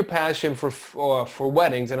you had your passion for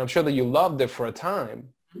weddings, and I'm sure that you loved it for a time.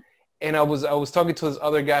 And I was talking to this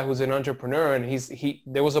other guy who's an entrepreneur, and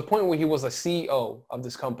there was a point where he was a CEO of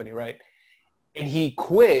this company, right? And he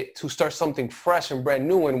quit to start something fresh and brand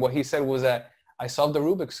new. And what he said was that I solved the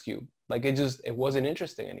Rubik's Cube. Like it wasn't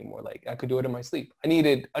interesting anymore. Like I could do it in my sleep. I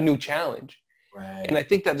needed a new challenge. Right. And I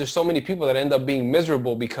think that there's so many people that end up being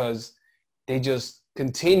miserable because they just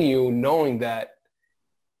continue knowing that,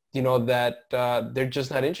 you know, that they're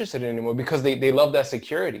just not interested anymore because they love that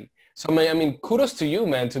security. So I mean, kudos to you,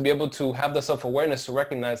 man, to be able to have the self-awareness to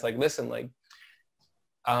recognize, like, listen, like,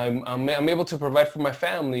 I'm able to provide for my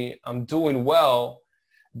family. I'm doing well,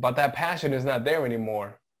 but that passion is not there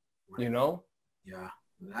anymore. Right. You know? Yeah.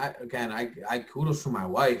 I kudos for my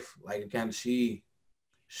wife. Like, again,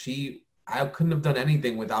 I couldn't have done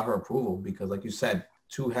anything without her approval because, like you said,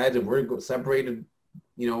 two heads, if we're separated,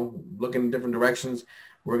 you know, looking in different directions,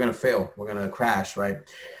 we're going to fail. We're going to crash, right?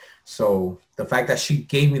 So the fact that she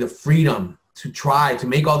gave me the freedom to try to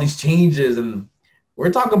make all these changes, and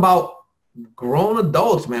we're talking about grown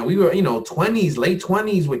adults, man. We were, you know, 20s, late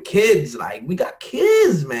 20s with kids. Like, we got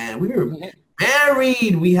kids, man. We were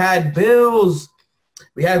married. We had bills.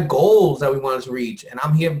 We had goals that we wanted to reach. And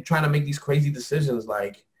I'm here trying to make these crazy decisions.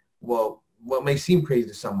 Like, well, what may seem crazy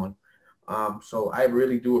to someone. So I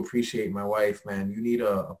really do appreciate my wife, man. You need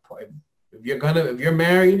if you're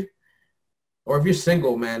married or if you're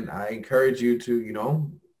single, man, I encourage you to, you know,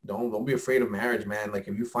 don't be afraid of marriage, man. Like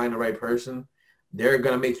if you find the right person, they're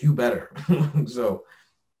gonna make you better. So,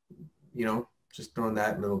 just throwing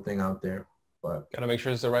that little thing out there. But Gotta make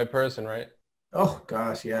sure it's the right person, right? oh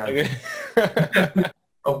gosh, yeah, Okay.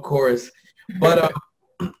 of course. But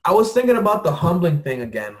I was thinking about the humbling thing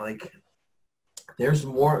again. Like there was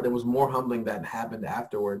more humbling that happened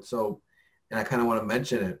afterwards. So, and I kind of want to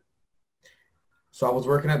mention it. So I was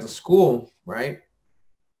working at the school, right?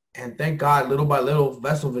 And thank God, little by little,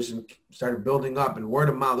 Vessel Vision started building up and word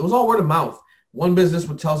of mouth. It was all word of mouth. One business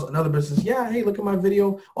would tell another business, yeah, hey, look at my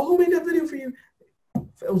video. Oh, who made that video for you?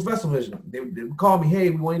 It was Vessel Vision. They would call me, hey,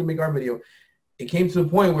 we want you to make our video. It came to the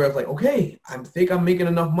point where I was like, okay, I think I'm making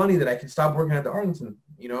enough money that I can stop working at the Arlington,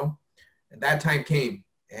 And that time came.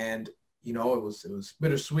 And, it was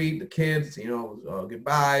bittersweet. The kids, it was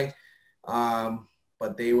goodbye.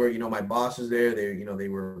 But they were, my bosses there, they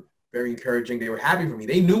were very encouraging. They were happy for me.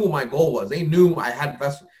 They knew what my goal was. They knew I had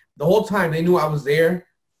Vessel. The whole time they knew I was there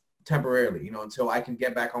temporarily, until I can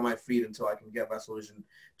get back on my feet, until I can get Vessel Vision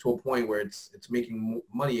to a point where it's making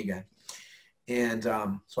money again. And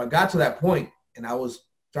so I got to that point, and I was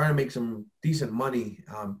starting to make some decent money,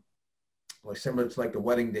 like similar to like the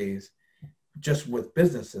wedding days, just with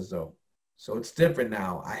businesses though. So it's different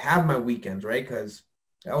now. I have my weekends, right? Because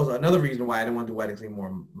that was another reason why I didn't want to do weddings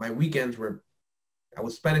anymore. My weekends I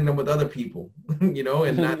was spending them with other people,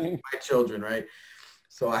 and not my children, right?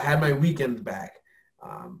 So I had my weekends back.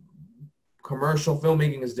 Commercial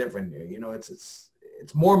filmmaking is different. It's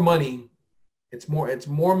more money. It's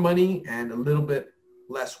more money and a little bit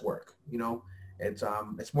less work.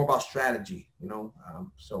 It's more about strategy.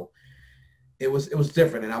 So it was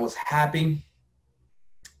different, and I was happy.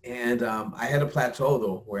 And I had a plateau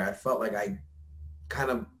though, where I felt like I kind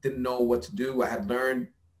of didn't know what to do. I had learned,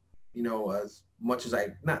 as much as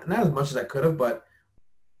not as much as I could have, but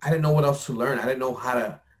I didn't know what else to learn. I didn't know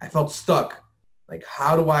I felt stuck. Like,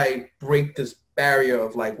 how do I break this barrier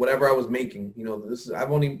of like whatever I was making? I've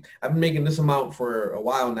been making this amount for a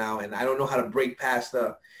while now, and I don't know how to break past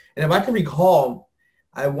and if I can recall,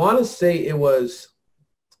 I want to say it was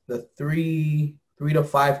the 3 to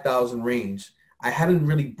 5,000 range. I hadn't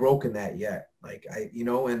really broken that yet. Like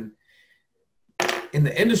and in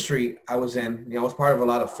the industry I was in, I was part of a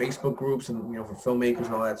lot of Facebook groups and, for filmmakers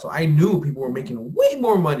and all that. So I knew people were making way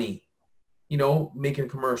more money, making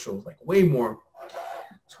commercials, like way more.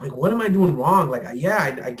 So I'm like, what am I doing wrong? Like, I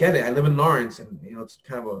get it. I live in Lawrence, and, it's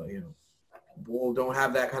kind of we don't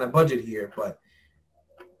have that kind of budget here, but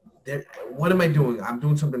what am I doing? I'm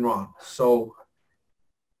doing something wrong. So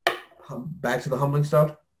back to the humbling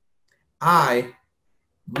stuff. I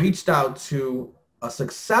reached out to a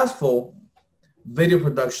successful video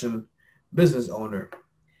production business owner.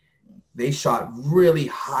 They shot really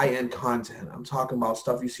high-end content. I'm talking about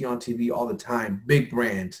stuff you see on TV all the time, big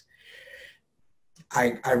brands.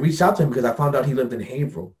 I reached out to him because I found out he lived in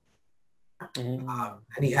Haverhill. And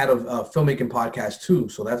he had a filmmaking podcast too.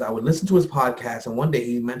 So I would listen to his podcast, and one day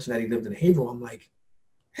he mentioned that he lived in Haverhill. I'm like,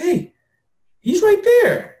 hey, he's right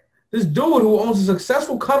there. This dude who owns a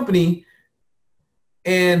successful company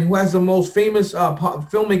and who has the most famous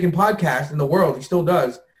filmmaking podcast in the world, he still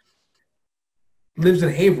does, lives in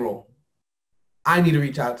Haverhill. I need to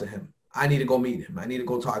reach out to him. I need to go meet him. I need to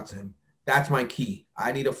go talk to him. That's my key.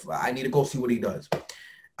 I need to go see what he does.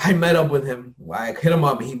 I met up with him. I hit him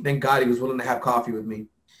up. Thank God he was willing to have coffee with me.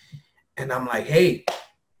 And I'm like, hey,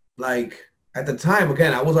 like at the time,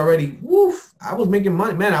 again, I was already, I was making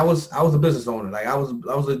money. Man, I was a business owner. Like I was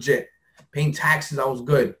legit. Paying taxes, I was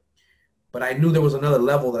good. But I knew there was another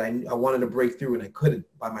level that I wanted to break through, and I couldn't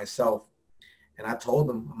by myself. And I told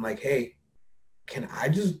him, I'm like, hey, can I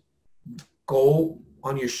just go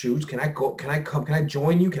on your shoots? Can I come? Can I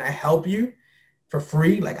join you? Can I help you for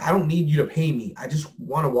free? Like, I don't need you to pay me. I just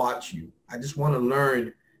want to watch you. I just want to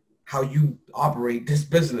learn how you operate this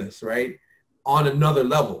business, right? On another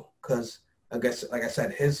level. Because I guess, like I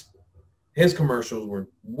said, his commercials were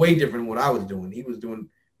way different than what I was doing. He was doing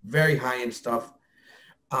very high-end stuff.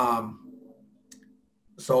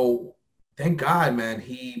 So thank God, man,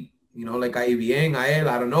 he, like I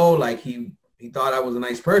don't know, like he thought I was a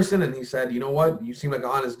nice person, and he said, you know what, you seem like an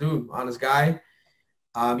honest dude, honest guy.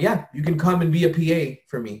 Yeah, you can come and be a PA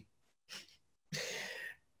for me.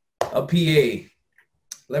 A PA.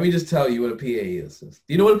 Let me just tell you what a PA is. Do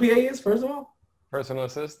you know what a PA is, first of all? Personal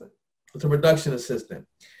assistant. It's a production assistant.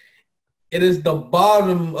 It is the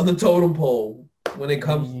bottom of the totem pole when it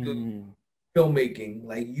comes to filmmaking.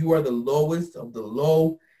 Like, you are the lowest of the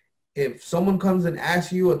low. If someone comes and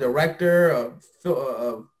asks you, a director,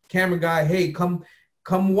 a camera guy, hey, come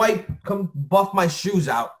buff my shoes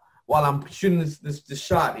out while I'm shooting this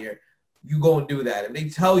shot here. you go and do that. If they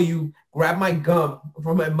tell you, grab my gum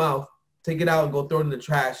from my mouth, take it out and go throw it in the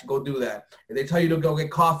trash, go do that. If they tell you to go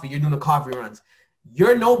get coffee, you're doing the coffee runs.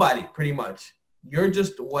 You're nobody, pretty much. You're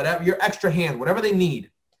just whatever, you're extra hand, whatever they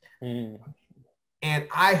need. And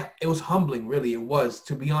it was humbling, really. It was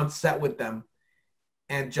to be on set with them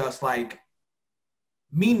and just like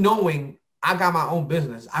me knowing I got my own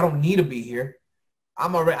business. I don't need to be here.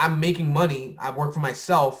 I'm making money. I work for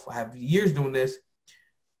myself. I have years doing this.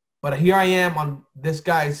 But here I am on this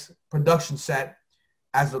guy's production set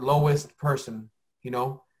as the lowest person, you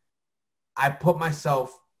know. I put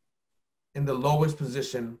myself in the lowest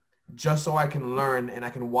position just so I can learn and I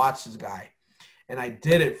can watch this guy. And I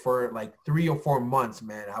did it for like 3 or 4 months,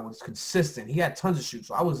 man. I was consistent. He had tons of shoots.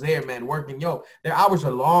 So I was there, man, working. Yo, their hours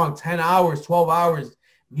are long, 10 hours, 12 hours.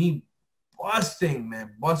 Me busting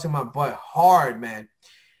my butt hard, man.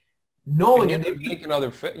 Knowing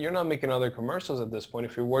you're not making other commercials at this point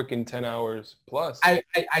if you're working 10 hours plus. I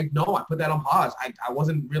know. I put that on pause. I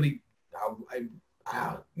wasn't really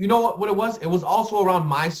you know what it was? It was also around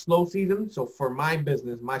my slow season. So for my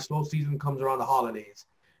business, my slow season comes around the holidays,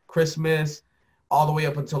 Christmas, all the way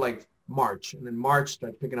up until like March. And then March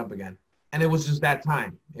starts picking up again. And it was just that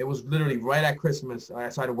time. It was literally right at Christmas I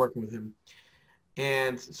started working with him.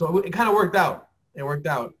 And so it kind of worked out. It worked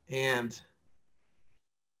out. And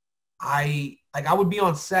I would be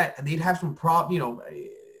on set and they'd have some problem, you know,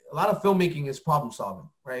 a lot of filmmaking is problem solving,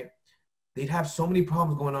 right? They'd have so many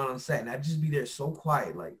problems going on set and I'd just be there so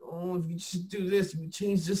quiet, like, oh, if you just do this, if you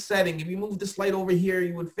change this setting, if you move this light over here,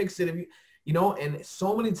 you would fix it. If you know, and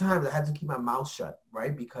so many times I had to keep my mouth shut,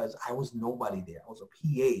 right? Because I was nobody there. I was a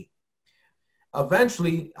PA.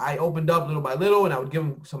 Eventually, I opened up little by little and I would give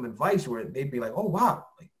them some advice where they'd be like, oh, wow,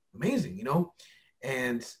 like amazing, you know?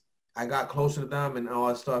 And I got closer to them and all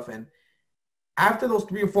that stuff. And after those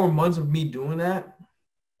 3 or 4 months of me doing that,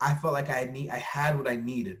 I felt like I had what I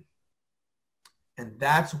needed. And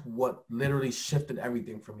that's what literally shifted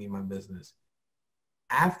everything for me in my business.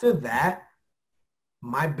 After that,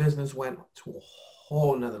 my business went to a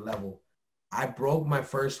whole nother level. I broke my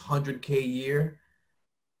first 100K year.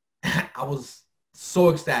 I was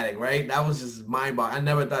so ecstatic, right? That was just mind-boggling. I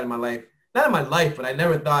never thought in my life, not in my life, but I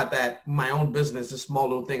never thought that my own business, this small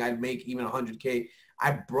little thing, I'd make even 100K.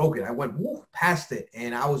 I broke it. I went past it.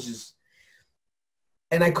 And I was just,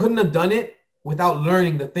 and I couldn't have done it without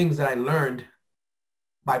learning the things that I learned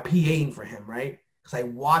by PAing for him, right? Because I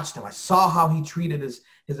watched him. I saw how he treated his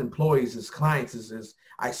employees, his clients.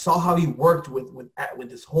 I saw how he worked with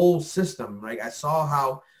this whole system, right? I saw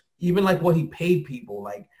how even like what he paid people.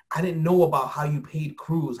 Like I didn't know about how you paid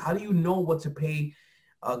crews. How do you know what to pay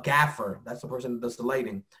a gaffer? That's the person that does the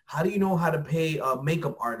lighting. How do you know how to pay a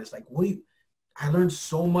makeup artist? Like I learned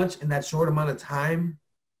so much in that short amount of time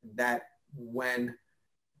that when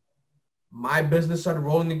my business started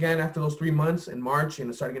rolling again after those 3 months in March and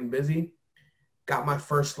it started getting busy, got my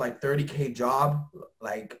first like 30K job,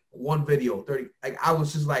 like one video, 30, like I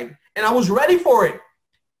was just like, and I was ready for it.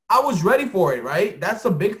 I was ready for it, right? That's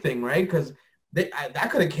a big thing, right? Because that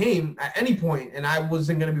could have came at any point and I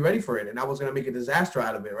wasn't going to be ready for it and I was going to make a disaster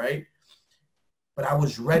out of it, right? But I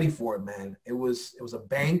was ready for it, man. It was a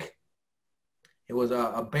bank. It was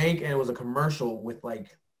a bank and it was a commercial with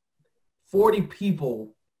like 40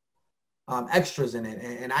 people extras in it.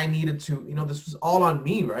 And I needed to, you know, this was all on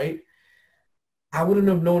me, right? I wouldn't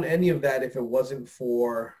have known any of that if it wasn't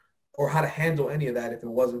for, or how to handle any of that if it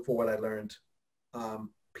wasn't for what I learned.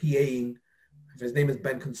 PAing. His name is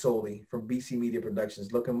Ben Consoli from BC Media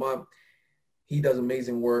Productions. Look him up. He does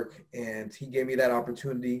amazing work and he gave me that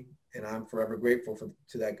opportunity and I'm forever grateful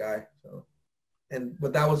to that guy. So,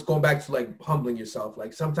 but that was going back to like humbling yourself.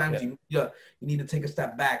 Like sometimes you need to take a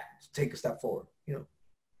step back, take a step forward, you know?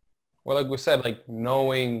 Well, like we said, like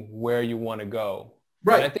knowing where you want to go.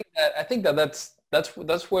 Right. And I think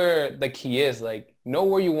that's where the key is. Like know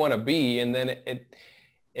where you want to be, and then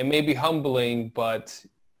it may be humbling, but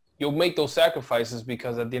you'll make those sacrifices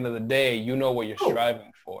because at the end of the day, you know what you're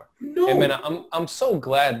striving for. No. And man, I'm so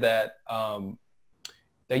glad that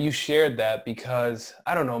that you shared that because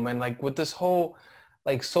I don't know, man. Like with this whole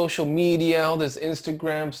like social media, all this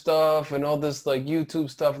Instagram stuff, and all this like YouTube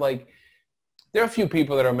stuff, like. There are a few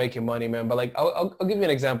people that are making money, man, but like I'll give you an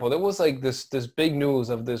example. There was like this big news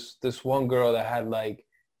of this one girl that had like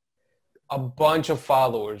a bunch of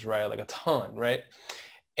followers, right? Like a ton, right?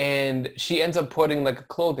 And she ends up putting like a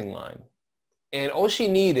clothing line. And all she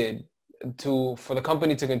needed for the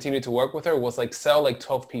company to continue to work with her was like sell like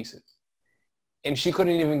 12 pieces. And she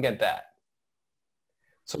couldn't even get that.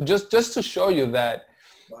 So just to show you that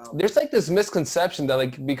Wow. there's like this misconception that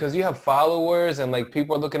like because you have followers and like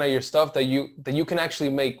people are looking at your stuff that you can actually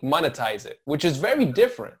monetize it, which is very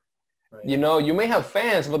different. Right. You know, you may have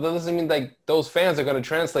fans, but that doesn't mean like those fans are going to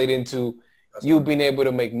translate into That's you right. being able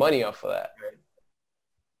to make money off of that. Right.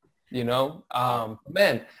 You know,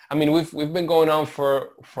 man, I mean, we've been going on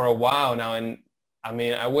for a while now, and I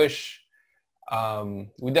mean, I wish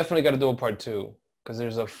we definitely got to do a part 2 because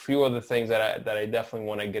there's a few other things that I definitely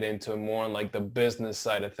want to get into more on like the business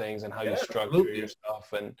side of things and how you structure absolutely. your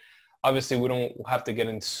stuff. And obviously, we don't have to get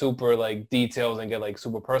in super like details and get like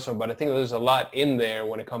super personal, but I think there's a lot in there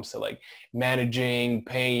when it comes to like managing,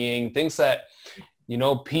 paying, things that you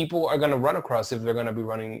know, people are going to run across if they're going to be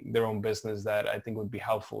running their own business that I think would be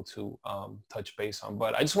helpful to touch base on.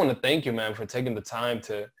 But I just want to thank you, man, for taking the time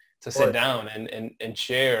to sit down and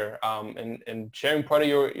share and sharing part of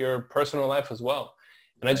your personal life as well.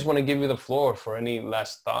 And I just want to give you the floor for any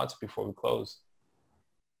last thoughts before we close.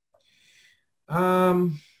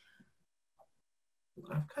 I've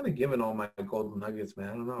kind of given all my golden nuggets, man.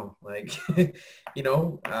 I don't know. Like, you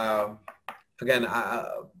know, again,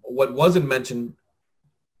 what wasn't mentioned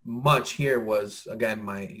much here was, again,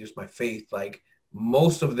 my faith. Like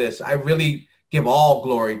most of this, I really give all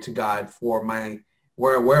glory to God for my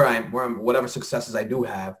where I'm whatever successes I do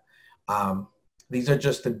have. These are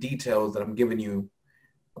just the details that I'm giving you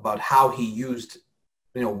about how he used,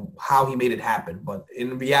 you know, how he made it happen. But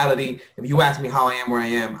in reality, if you ask me how I am where I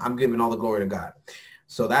am, I'm giving all the glory to God.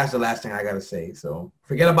 So that's the last thing I got to say. So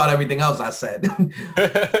forget about everything else I said.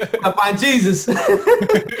 I find Jesus.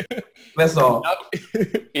 That's all.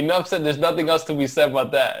 Enough said. There's nothing else to be said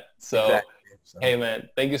about that. So, exactly. Hey, man,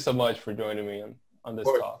 thank you so much for joining me on this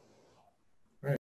talk.